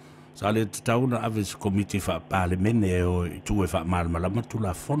lea. Sa le tatauna aves komiti wha pale mene o I tu e wha malmalama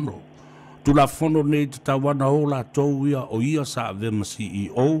tulafono. Tulafono nei tatawana o la tau ia o ia sa avema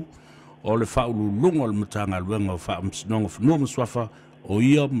CEO. O le whaulu lunga le matanga luenga o wha msinonga whanua maswafa o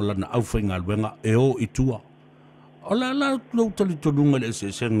ia malana aufenga luenga e o I tua. O la lau tali tonunga le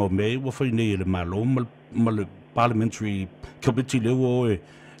se ngo mei wa whai nei le malo mal parliamentary committee le wo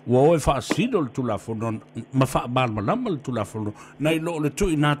e fa sido le tulafono ma fa malama le tulafono nei lo le tu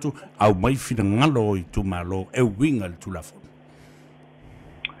inatu au mai fina ngalo I tu malo e winga le tulafono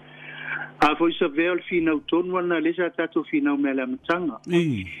a foi sa vel fina utonu na le sa tato fina me la matanga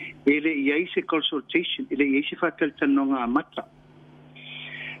ele ia se consultation ele ia se fatal tanonga amata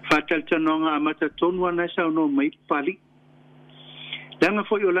tonu na sa no mai pali Danga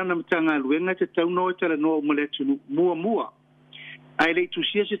foi olana matanga luenga te tau no tala no mole tunu mua. Ai le tu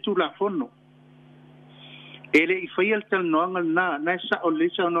sia se tu la fono. Ele I fai al tal noanga na sa o le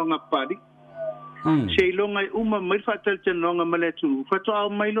sa no ngapari. Se longa uma mai fatal tal noanga mole tunu. Fato au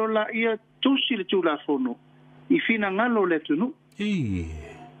mai lo la ia tu si le tu la fono. I fina ngalo le tunu.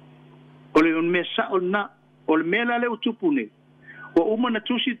 Ole on me sa o na o le mela le utupune. O uma na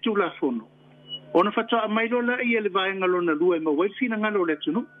tu si tu la fono. Ona fatoa mai lola ia le vaenga lona lua e mau e fina ngalo le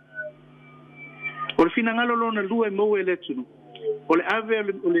tunu. O le fina ngalo lona lua e mau e le tunu. O le ave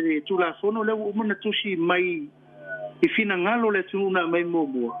o le tulafono le umana tusi mai I fina ngalo le tunu na mai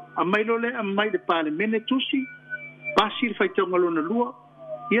mua. A mai lole a mai le pale mene tusi pasi le faitonga lona lua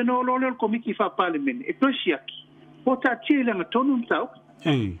ia no lole o komiti fa pale mene. E tosi aki. O ta tia le ngatonu mtau.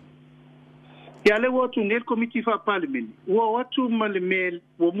 Ia le watu nel komiti fa pale mene. Ua watu ma le mel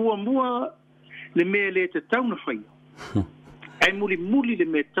wa mua le mea le te tauna whai. Ai muli le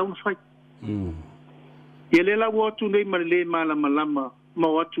mea tauna whai. Ia le la watu nei ma le malama ma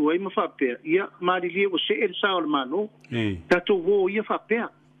watu ai ma whapea. Ia maari lia o se el sao le mano. Tato wo ia whapea.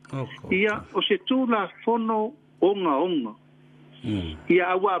 Ia o se tū la fono onga. Ia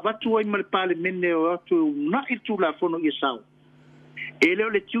awa watu ai ma le pale mene o atu na il tū la fono ia sao. Ele o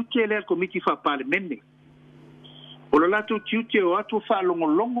le tiute le komiti wha pale mene. O lo lato tiute o atu wha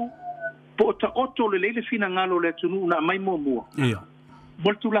longo. Po ta oto le leile fina ngalo le tunu na mai mua.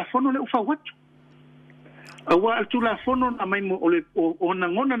 Mo tulafono le ufa watu. Awa al tulafono na mai mo o na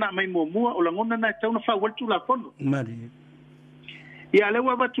ngona na mai mua o la ngona na tauna fa wal tulafono. Ia le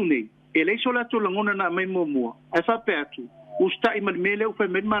wa watu nei. Ele so la to la ngona na mai mua. Ai fa pe atu. Usta I mele ufa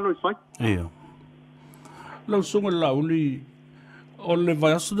men malo fa. Lo songa Laauli o le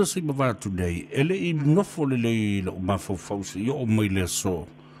vaso da se ba tu nei. Ele I nofo le ma fausi yo o mai le so.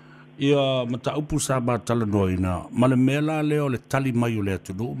 Ia mata upu sa ba tala noina ma le mela le o le tali mai o le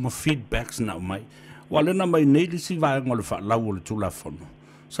atu ma feedbacks na mai wale na mai nei si va ngol fa la o le tulafono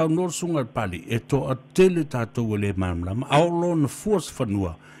sa no sunga pali e to a tele tato le mamla ma aulo na force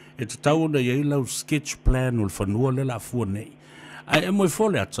fanua e te tau na ye la sketch plan o fanua le la fu nei ai e mo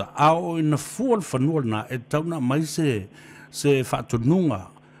fole ata au in full fanua na e tau na mai se fa to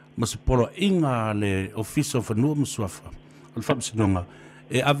nunga ma se polo inga le office fanua mswafa o fa sinonga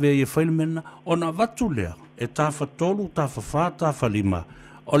e ave e whailmena o na watu lea e tafa tolu, tafa wha, tafa lima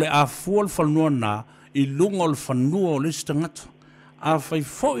o le a fuol whanua na I lunga o le whanua o le stangata a whai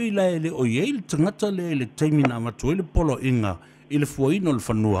foi le o ye le tangata le teimina matu le polo inga I le fuaina o le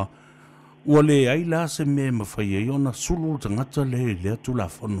whanua ua le ai la se me mawhai ai ona sulu tangata le atu la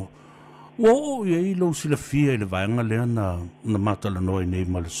whano. Ua ia i lau sila fia i le vaenga lea na matala noa i nei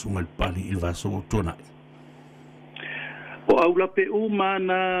ma le sunga i pali i le vaso o tuanai. O au lape u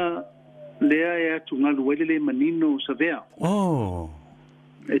mana lea e atu ngalu ele le manino sa vea. Oh.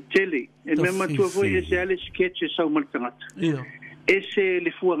 E tele. E mea matua voi e se ale sketch e sau maltangata. Ia. E se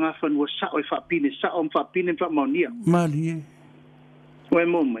le fua ngafan ua sao e whapine, sao whapine whamaunia. Mali e. Oe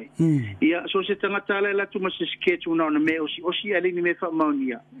mo mai. Ia, so se tangata ala e latu ma se sketch una ona me osi ale ni me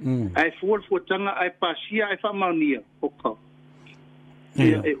whamaunia. Ai fuatanga, ai pasia, ai whamaunia. Oka.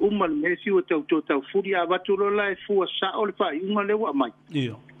 Ia, e umal me fiu tau furi a watu rola e fua sao le wha iunga lewa mai.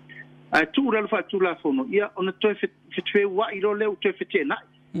 Ia. Ai tu rala wha tu la fono. Ia, ona toi fetue wa iro leo toi fete nai.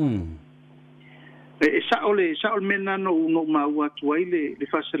 E sao le mena no maua tuai le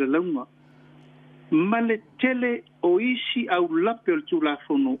whasara launga. Ma le tele o isi au lape o le tu la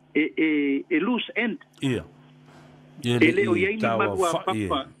fono e loose end. Ia. E le o iei ni maua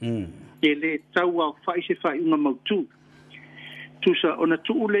papa. E le tau au whai se whai unga mautu. Tusa ona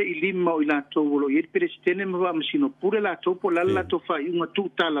tuule i lima o i lato wolo. I pere stene mawa masino pure lato po lalato whai unga tu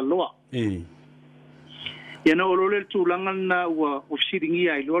tala loa. Ia na olole le tūlanga na ua ofisiringi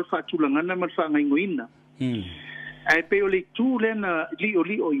ai loa le wha tūlanga na mal wha ngai ngoina. Ai pe o le tūle na li o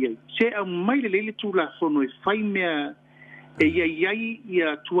iei. Se au mai le tūla whono e whai mea e iai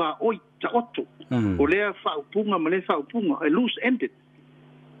ia tua oi ta oto. O lea wha upunga ma le wha upunga. E loose ended.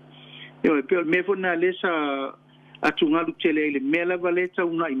 Ia pe o me fona le sa atu ngalu tele ai le mea lava le ta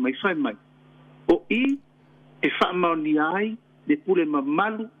una i mai whai mai. O i e wha maoni ai le pule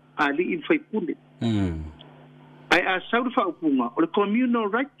mamalu a li in whai pule. Ai a sauru whaupunga, o le communal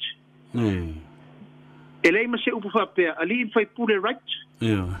rights. E lei ma se upu whapea, ali in whai pure rights.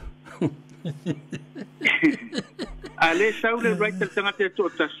 A le saure right le tangate to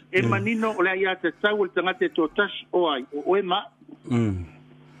tas. E manino o le ia te tau le tangate to tas o ai, o e ma.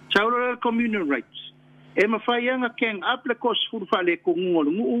 Saure le communal rights. E ma whai anga keng aple kos furu whale ko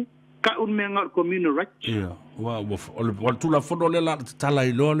ngolo ngu, ka un menga communal rights. O tu la fono le la tala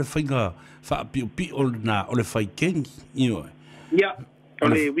I lo le whainga wha pi o na o le whai kengi. Ia, o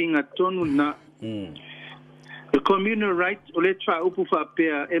le winga tonu na. The communal rights o le twa upu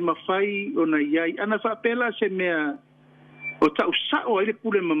whapea e ma whai o na iai. Ana whapela se mea o tau sao ai le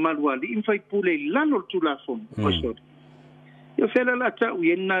pule mamalua li in whai pule lalo tu la fono. Ia whela la tau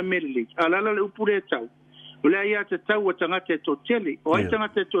i ena mele. Alala le upu le tau. O le aia te tau o tangate to tele. O ai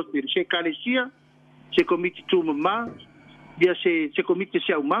tangate to tele. Se kalesia, se komiti tu mama, ia se komiti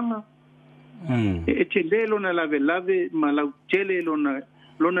se au manga. E te le lona lave ma lau tele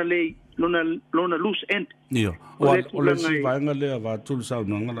lona lei, lona loose end. Ia. O le si vaenga lea va tulu sau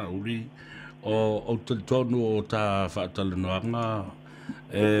nanga la uri o tonu o ta whaatala noanga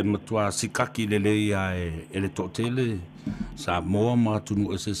matua sikaki le leia e le tōtele sa moa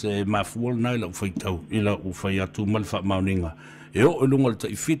mātunu se mafuol nai la uwhaitau ila uwhai atu malwha mauninga. E o lunga le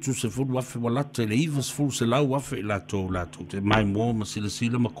tai fitu se fulu wafe walata le ivas fulu se lau wafe ila tō te mai moa ma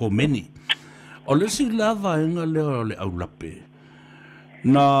sila ma komeni. O le si lava enga lea le au lape.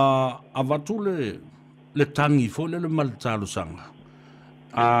 Na avatu le tangi fo le maltalo sanga.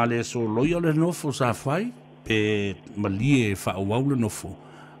 A le so loia le nofo sa fai pe malie fa au le nofo.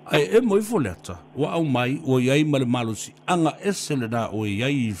 Ai e moi fo leta. Wa au mai o iai male malusi anga esele da o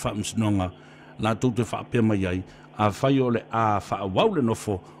iai fa msinonga la tote fa pe mai ai. A fai o le a fa au le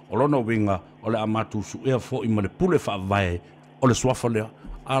nofo o lona winga o le amatu su e fo I male pule fa vai o le swafa lea.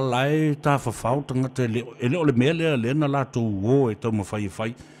 A lai ta fa fautanga te ele o le mele le na la to wo e tau mawhai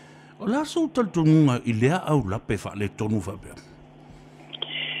fai. O la so tal tonunga I lea au lape fa le tonu fa bea.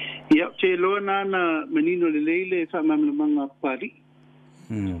 Ia, te loa nana manino le leile fa mamamanga pari.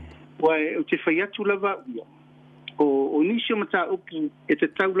 Wai, o te whai atu lava ua. O nisio mata upu e te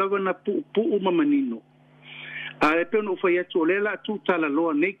tau lava na pu uma manino. A e peo no whai atu o lela atu tala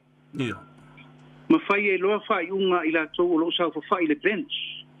loa nei. Ia. Ma whai e loa whai unga I la tau o lo sau whai le bench.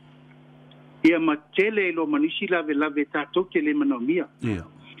 Ia ma tele e lo manisi lave tātou te le manaumia. Ia.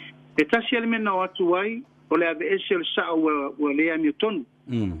 E tasi ale mena o atu ai, o le ave ese o le saa ua lea mi o tonu.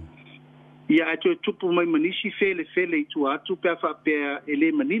 Ia ato e tupu mai manisi fele I tu atu pea whapea e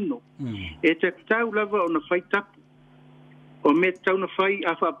le manino. E te tau lava o na whai tapu. O me tau na whai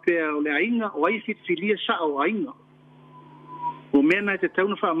a whapea o le ainga, o ai whitwhilia saa o ainga. O mena e te tau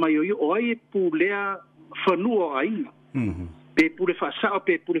na wha mai o ai e pūlea whanua o ainga. Pe pule wha saa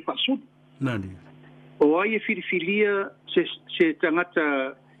pe pule wha sudi. Nani. O ai e whitwhilia se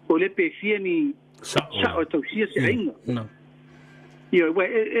tangata o le pe fia ni saa o tau sia se ainga. Ia,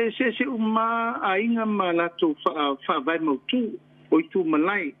 se uma ainga ma lato wha vai mautu o I tu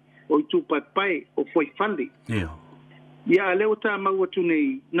malai. o i tupapai o foi fale. Ia leo ta mau atu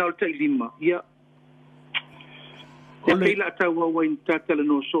nei na o tai lima. Ia e pei la tau au in tatala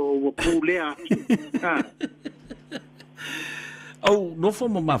no so o pulea. Au no fo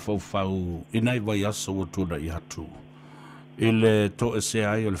mo mafau inai vai aso o tuna i hatu. Ile to e se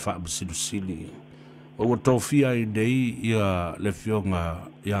ai o le wha msilusili. O tofia i nei ia le fionga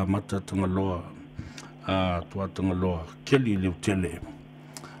ia mata tangaloa tua tangaloa keli leu tele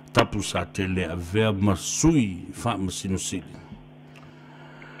tapu sa tele a vea masui wha msilusili.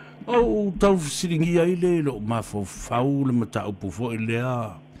 O tau siringia i le lo mafau le mata upu fo i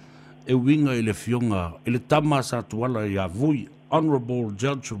lea e winga i le fionga i le tama sa tuala ia vui Honorable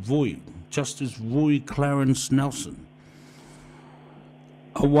Judge Vui Justice Vui Clarence Nelson.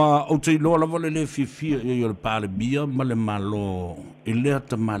 Awa o te loa lava le fifia i le pale bia ma le malo i lea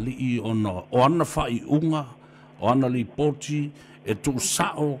ta mali i ona o ana whai unga o ana li poti e tu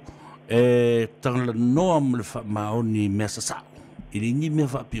sao e tangla noa ma le wha maoni mea sa sao i ni ngi mea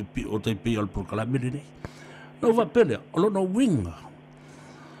wha pia pia o te pia al prokalamere nei no wa pele o lo no winga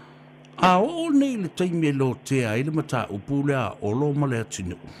a o nei le taimi e Leuatea i le mata upulea o lo ma le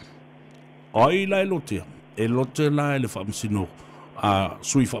atinu ai la e Leuatea e Leuatea la e le wha msino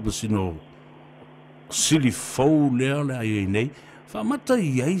sui whamasino sili fau lea le ai nei whamata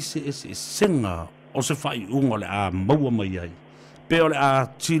i ai se senga o se whai unga le a maua mai ai pe o le a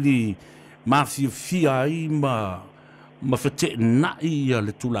tiri mawhia ai ma whete nai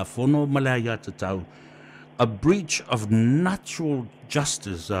le tulafono ma le ai ata tau a breach of natural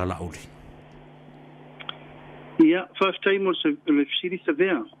justice Laauli. Ia, whaftaimo le fsiri sa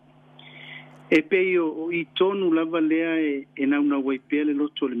vea e pei o i tonu lava lea e nauna wai pea le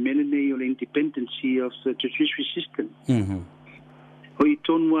loto le mele nei o le independency of the judiciary system. O i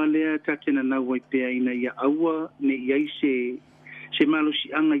tonu a lea tatena nau wai pea ina ia aua ne iai se malo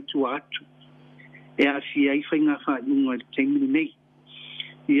si anga i tua atu. E a fi ai whai ngā wha inunga le teimini nei.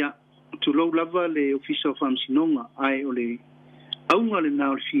 Ia, tu lau lava le ofisa o whamsinonga ai o le aunga le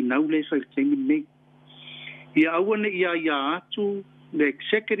nao le fi nau le whai le teimini nei. Ia aua ne ia atu le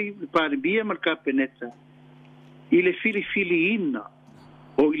executive le paribia ma le kapeneta i le fili ina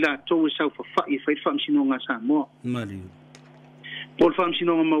o i la tau e sau whawhai e whai whamsinonga sa moa. Mari. Po le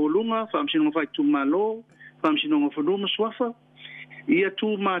whamsinonga maulunga, whamsinonga whai tu malo, whamsinonga whanuma swafa, ia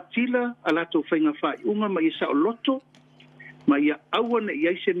tu matila a la tau whainga whai unga ma ia sa o loto, ma ia aua na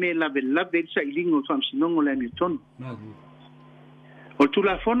ia se me lave sa ilingo o whamsinonga le Hamilton. Mari. O tu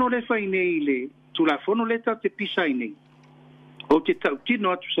la fono le whai nei le, tu la fono le tau te pisa i nei. O te tau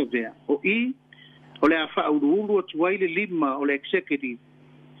tino atu sa vea. O le a whaururu atu waile lima o le executive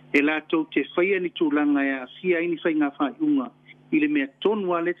e la tau te whaia ni tūlanga e a fia ini whai ngā whai unga i le mea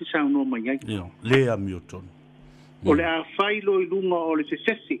tonu a le te sao no mai ai. Lea mi o tonu. O le a whai lo i lunga o le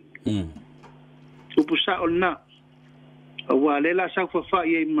fefefi. Upu sa o na. O wa le la sau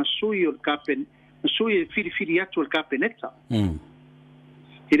whawhai e masui o le kapen, masui e whiri atu o le kapeneta.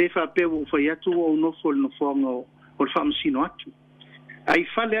 I le whapeo o whai atu o nofo le nofonga o le whamasino atu. Ai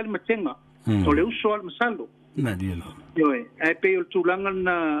fale al matenga o le uso al masalo na diela yoe ai pe o tulanga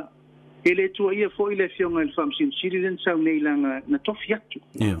na ele tu ia fo ile fionga el famsin sirilen sa nei langa na tofiatu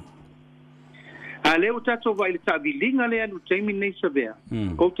a le o tato vai le tabilinga le anu taimi nei sabea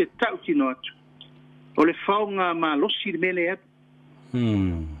ko te tautino atu o le faunga ma losi mele atu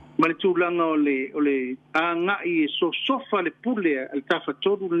ma le tulanga o le anga i so sofa le pule al tafa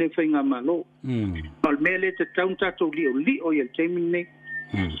todo le fainga malo al mele te tauntato li o ia taimi nei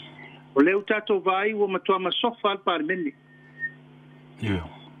o le tato vai o matua ma sofa al parmeni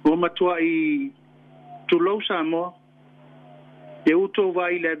o matua i tulo sa mo e uto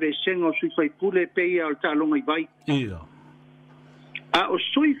vai le vesengo sui fai pule peia al talonga i vai a o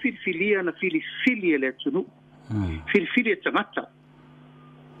sui filfilia na filifili le tunu filfili tangata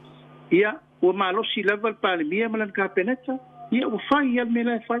ia o malosi level palemia malan kapeneta ia o fai al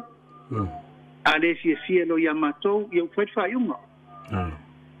mela fai a le fia lo yamato ia o fai unga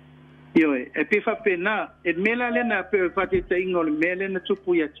io e pe fa pena e mela le na pe fa te ingo le mele na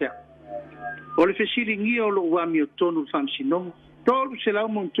tupu ya cha o le fesili ngi o lo wa mi tonu famsino tolu se la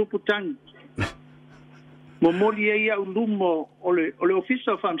mo tupu tang mo moli ia o lumo o le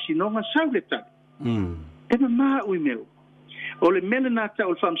ofisa famsino ma sauleta e ma u meu o le mele na ta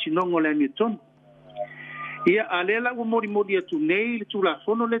o famsino o le mi tonu ia alela o mori atu nei le tu la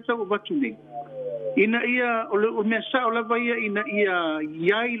fono le ta o batu nei ina ia o me sa o la vai ina ia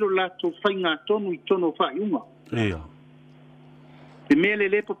iai lo lato fainga tonu i tono fai uma e mele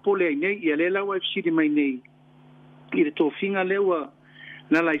le popole nei ia le la UFC di mai nei i le tofinga lewa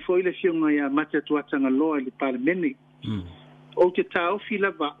na lai foi le fionga ia mate tuatanga loa i le parlemeni o te taofi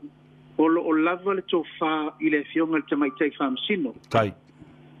lava o lava le tofā i le fionga le tamaitai whamasino. Tai.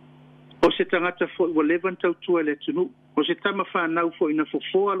 O se tangata fo'i wa levan tautua le tunu. O se tama whanau fo'i na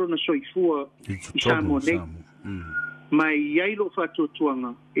fofoa lo na soifua i Samoa nei. Mai iai lo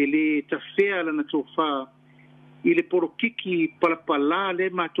whatuatuanga e le tawhea lana tofā i le porokiki palapala le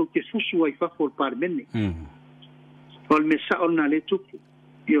mātou te fusu ai whafo le pārmene. O le mesa o na le tupu.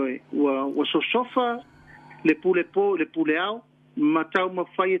 Ioe, wa sosofa le pule po, le pule au, matau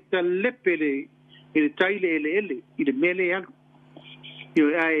mawhai e ta lepe le taile ele, i le mele alu.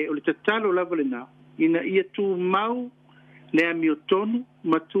 Ioe, ai, o le tatalo lava le nā, ina ia tu mau le amiotonu,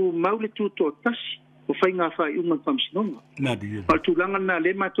 ma tu mau le tu tō tasi, o whai ngā whai unga whamsinonga. O le tūlanga nā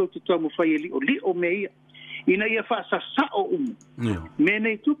le mātou te tau mawhai e li o me ia. Ina ia wha sa o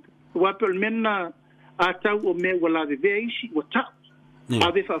Menei tupu, wapel mena a tau o me wala vea isi, wa tau.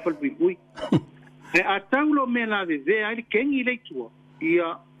 Ave wha whalpui. E a tau lo me la vea, ai kengi leitua,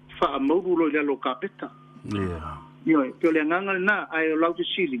 ia wha mauru lo ia lo kapeta. Ioe, pio le nganga na, ai o lau te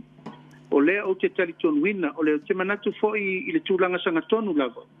sili. O lea o te talitonu wina, o lea te manatu foi i le tūlanga sanga tonu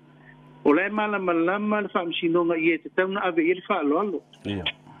lava. O lea malama le whamsinonga i e te tauna ave i le wha alo.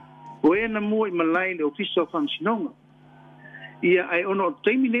 O e na mua i malai le ofisa o whamsinonga. Ia ai ono o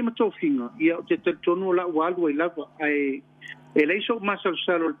teimi le matofinga, ia o te talitonu o la walu ai lava, ai e leiso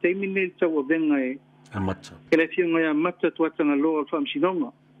masalusalo le teimi le tau a venga e le fianga ia mata tuatanga loa o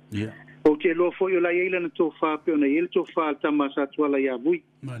whamsinonga. O te loa foi o la eila na tō whāpeo na ele tō whā tamasa tuala ia vui.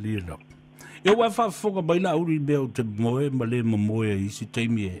 Malila. Ia wai whaafonga mai la uri mea o te moe ma le ma moe i si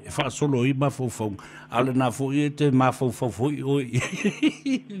teimi e wha solo i mawhauwhau. Ale nā fōi e te mawhauwhau fōi oi.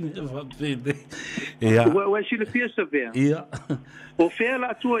 Wai sila pia sa vea. Ia. O whea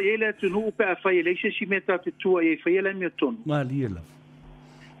la atua i ele atu nuu pe a whai e leise si meta te tua i whai ele mea tonu. Malila.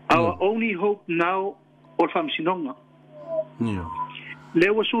 Our only hope now o whamsinonga. Ia.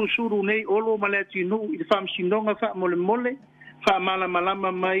 Lewa suru nei olo maleti nu i whamsinonga wha mole wha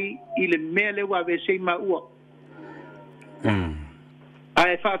malama mai i le mea lewa ave sei maua.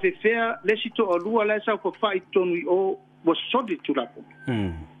 Ai wha whewhea lesi to o lua le sau ko whai tonu i o was solid to lapo.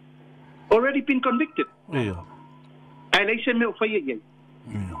 Already been convicted. Ai leise me o whai e iei.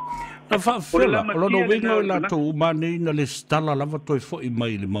 Na whaafela, o lono wingo i la tō umane ina le stala lava toi fo i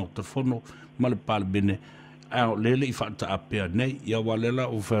mai le mauta whono ma le pāle bene. Ao lele i whaata apea nei, ia walela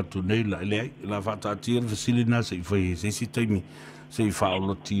o whaatu nei la elei, la whaata atia le fasilina se i whai se si taimi, se i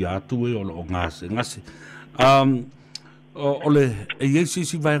whaolo ti atu e o lo ngase. O le, e iei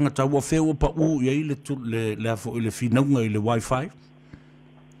si vai ngata ua wheo pa u i le afo i le whinaunga i le Wi-Fi?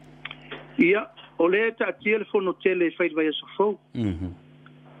 Ia, o le ta atia le whono tele e whai vai aso fau.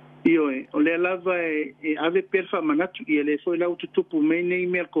 Ioe, o le lava e ave perfa manatu i le foi lau tutupu me nei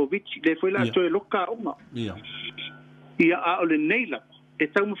Merkovic, le foi la toe loka onga. Ia a o le nei la, e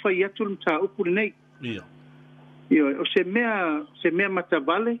tau mawhai atu le mta upu le nei. Ioe, o se mea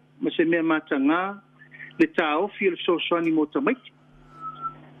matavale, ma se mea matanga, le ta ofi le sosoani mota maiti.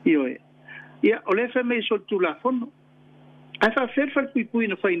 Ioe, ia o le wha mei sol tu la fono. Ai wha wherwhal pui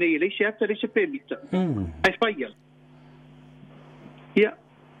na whai nei, le se ata le se pēmita. Ai whai ia. Ia,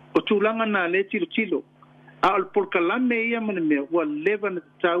 o tūlanga nā le tilo. A o polkalame ia mana mea, ua lewa na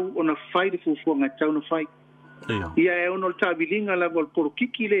tau o na whai le fufuanga tau na whai. Ia e ono le tāwilinga lava o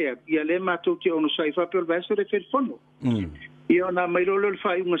porokiki lea, ia le mātou te ono sai whapeo le vaeso le whelfono. Ia o nā mairolo le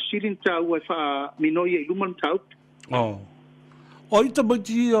whai unga sirin tau ai wha minoia i luman tau. O ita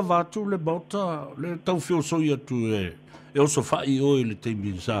maiti ia vātu le bauta, le tau whiosoi atu e oso whai oi le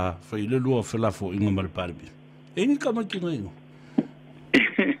teimi sa whai le lua whelafo inga mariparibi. E ni ka maki ngai ingo?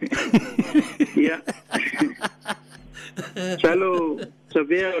 Ia. Salo, sa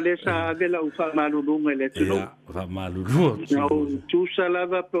vea o le sa avela u wha malulunga le tunu. Ia, wha malulunga. Nau tu sa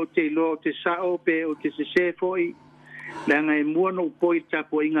lava pe o te lo, te sao pe o te se foi. Langa e mua no poi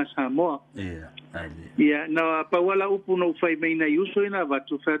tapo inga Samoa. Ia, ali. Ia, na pawala upu no whai meina iuso ina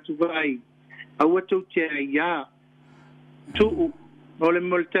watu whatu vai. Aua tau te ia. Tuu. O le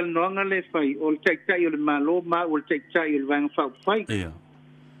moltel noanga le whai. O le taitai o le malo ma, o le taitai o le vanga whau whai. Ia.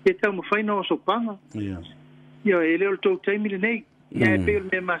 E tau mawhai no so panga. Ia. Ia, e leo tau taimi le nei. Ia, e peo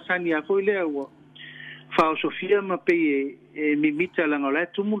me masani a foi lea ua. Whao Sofia ma pe e mimita langa o le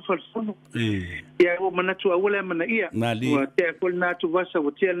tumul whalfono. Ia, o manatu awale a mana ia. Nali. Ua te akol natu wasa,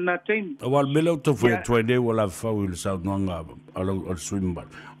 o te ala nā taimi. Awal melau tau whai tuaine wala whau i le sao noanga alau al swimbal.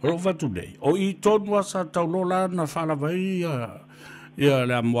 O lo watu nei. O i tonu asa tau lola na whala vai ia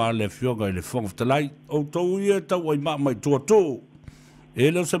le amwa le fioga i le whongaftalai. O tau ia tau ai mai tua tō.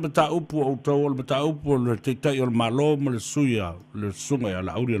 E leo se mata upu o tau o le mata upu o le teitai o le malo ma le suia, le sunga i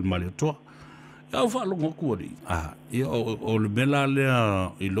ala auri o le mali toa. Au fa lo ngoku ri. Ia o le mela le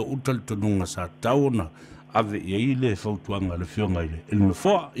I lo utal tonunga sa tauna ave ia ile fautuanga le fionga ile. Il me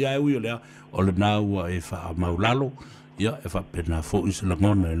fo ia ui le o le nau e fa maulalo ia e fa pena fo isla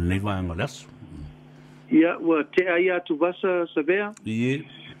ngona le vanga las. Ia wa te ai atu vasa savea. Ie.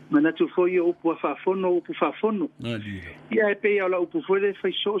 Mana tu foi upu fafono upu fafono. Ia e pe ala upu foi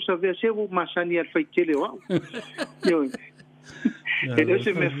fai so savea se o masani al fai tele wa. Yo. Ele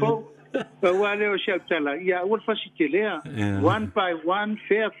se me fo. Wale o sheltala. Ia o fasitelea. One by one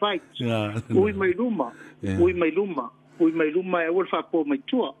fair fight. Ui mai luma. Ui mai luma. Ui mai luma e o fa po mai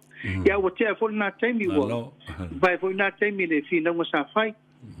tua. Ia o te fo na taimi wa. Vai fo na taimi le fina mo sa fight.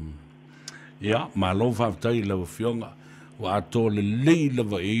 Ia, ma lo fa tai le fionga. Wa ato le leila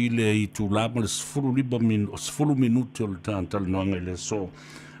va ile I tu la ma le sfulu minuti o le tantal noanga le so.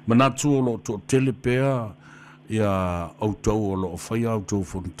 Manatu o lo to telepea ia autou o lo fai autou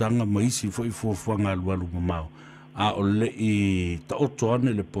fontanga ma isi foi fuanga alu mamau. A o le I ta oto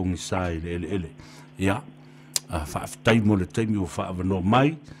ane le pongi sai le ele. Ia, fa tai mo le taimi o fa avano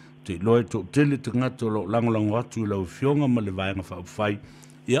mai. Te loe to tele te ngato lo langolango atu le fionga ma le vaenga fa fai.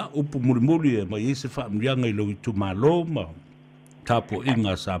 Ia upu murimuri e mai ese wha mrianga I lo I tu malo ma tapo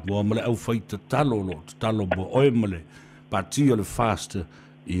inga sa mua ma le au whai te talo mo oe ma le pati o le fast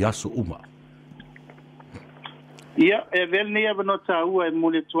I aso uma. Ia, e vel ne ava no ta ua e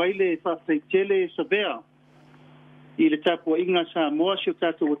mole tuaile e whawhaitele sa bea. I le tapo inga sa mua si o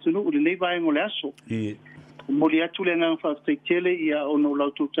tato watunu ule nei vai ngole aso. Mole atu le ngang whawhaitele ia ono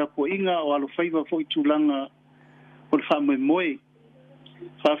lautu tapo inga o alo whaiva fo I tūlanga o le wha moe.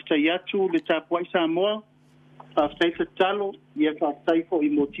 Whaftai atu le tapuai Samoa, whaftai whatalo, ia whaftai fo I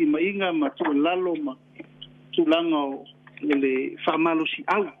moti mainga, ma tu lalo, ma tūlanga o le whamalo si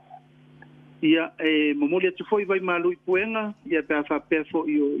au. Ia mamoli atu fo I vai malu I puenga, ia pēr whapea fo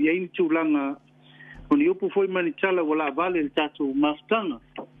I o iaini tūlanga, o ni upu fo I manitala wala vale le tatu maftanga.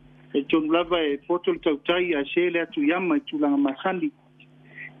 E tonu lava e poto le tautai a se le atu yama I tūlanga masani.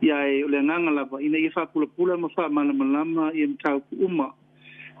 Ia e le nganga lava, ina ia whapula ma whamalama ia mtau ku uma.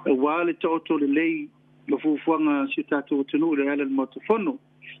 E wale ta oto le lei lo fufuanga si tato o tenu le ala le motofono.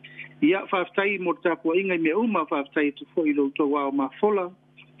 Ia whaftai mo tapua inga I mea uma whaftai tu fo I lo to wao ma fola.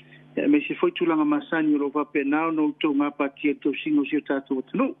 Ia me si foi tulanga masani o lo vape nao no to ngapa tia to singo si tato o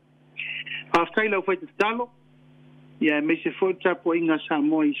tenu. Whaftai lau fai te talo. Ia me si foi tapua inga sa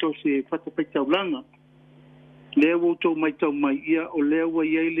moa I so se whatapai taulanga. Lea wo to mai tau mai ia o lea wa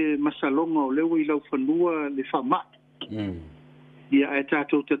iai le masalonga o lea wa I lau whanua le whamat. Ia e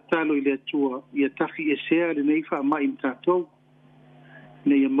tātou te talo I le atua, ia tahi e sea le nei wha mai I tātou.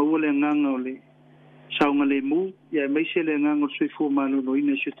 Nei a maua le nganga o le saunga le mu, ia e meise le nganga o sui fua manu no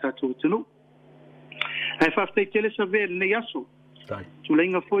ina si tātou tenu. Ai whaftai tele sa vea le nei aso.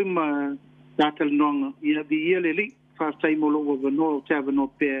 Tuleinga foi ma tātal noanga, ia vi ia le li, whaftai mo lo wa vanoa o te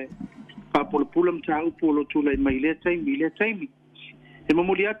avanoa pēr, whapola pulam tā upo lo tula I mai le taimi. E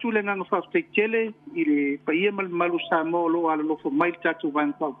mamuli atu le nganga whaftai tele, I le paia malu sa mo lo ala lofo mai tatu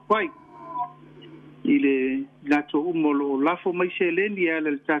vang whai. I le lato umo lo lafo mai se leni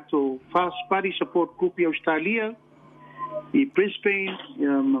ala le tato Fast Party Support Group I Australia, I Brisbane,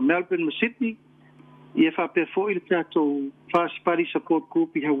 Melbourne, Sydney. Ia whape fo I le tato Fast Party Support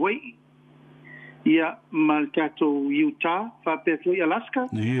Group I Hawaii. Ia ma le tato Utah, whape fo I Alaska.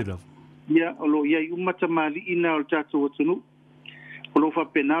 Ia olo ia I umata mali ina o le tato watunu. O lo fa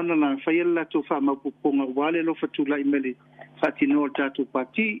penana na faila to fa mapuponga wale lo fa tula imele fatino tato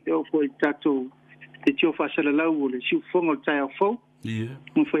pati o ko tato te tio fa sala la o le siu fonga tai fo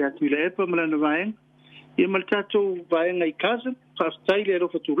mo foi atu le epa mala na vai e mal tato vai ngai casa fa stai le lo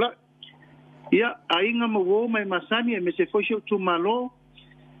fa tula ia ainga mo wo mai masani e me se foi tu malo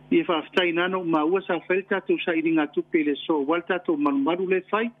e fa stai nano ma ua sa felta to sa iringa tu pele so walta to maru le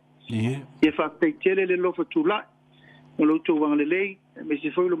fai e fa stai tele le lo fa tula o lo to wang lei me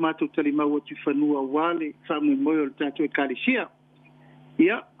se foi lo mato tali ma tu fanua wale fa mo mo tato e kalisia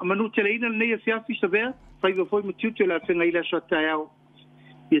ia manu tele ina nei se afi saber fai vo foi mo tuto la fenga ila so tao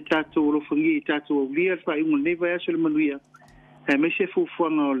ia tato lo fungi tato o lia fa i mo nei vai so le manuia me se fu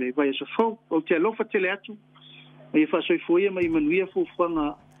fuanga le vai so fo o te lo fa tele atu e fa so foi mai manuia fu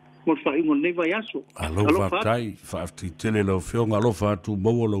fuanga mo fa i mo nei vai aso alo fa tai fa tele lo fionga lo fa tu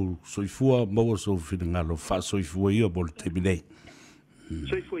mo lo so fua mo so finga lo fa so fua ia bol te bine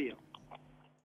so foi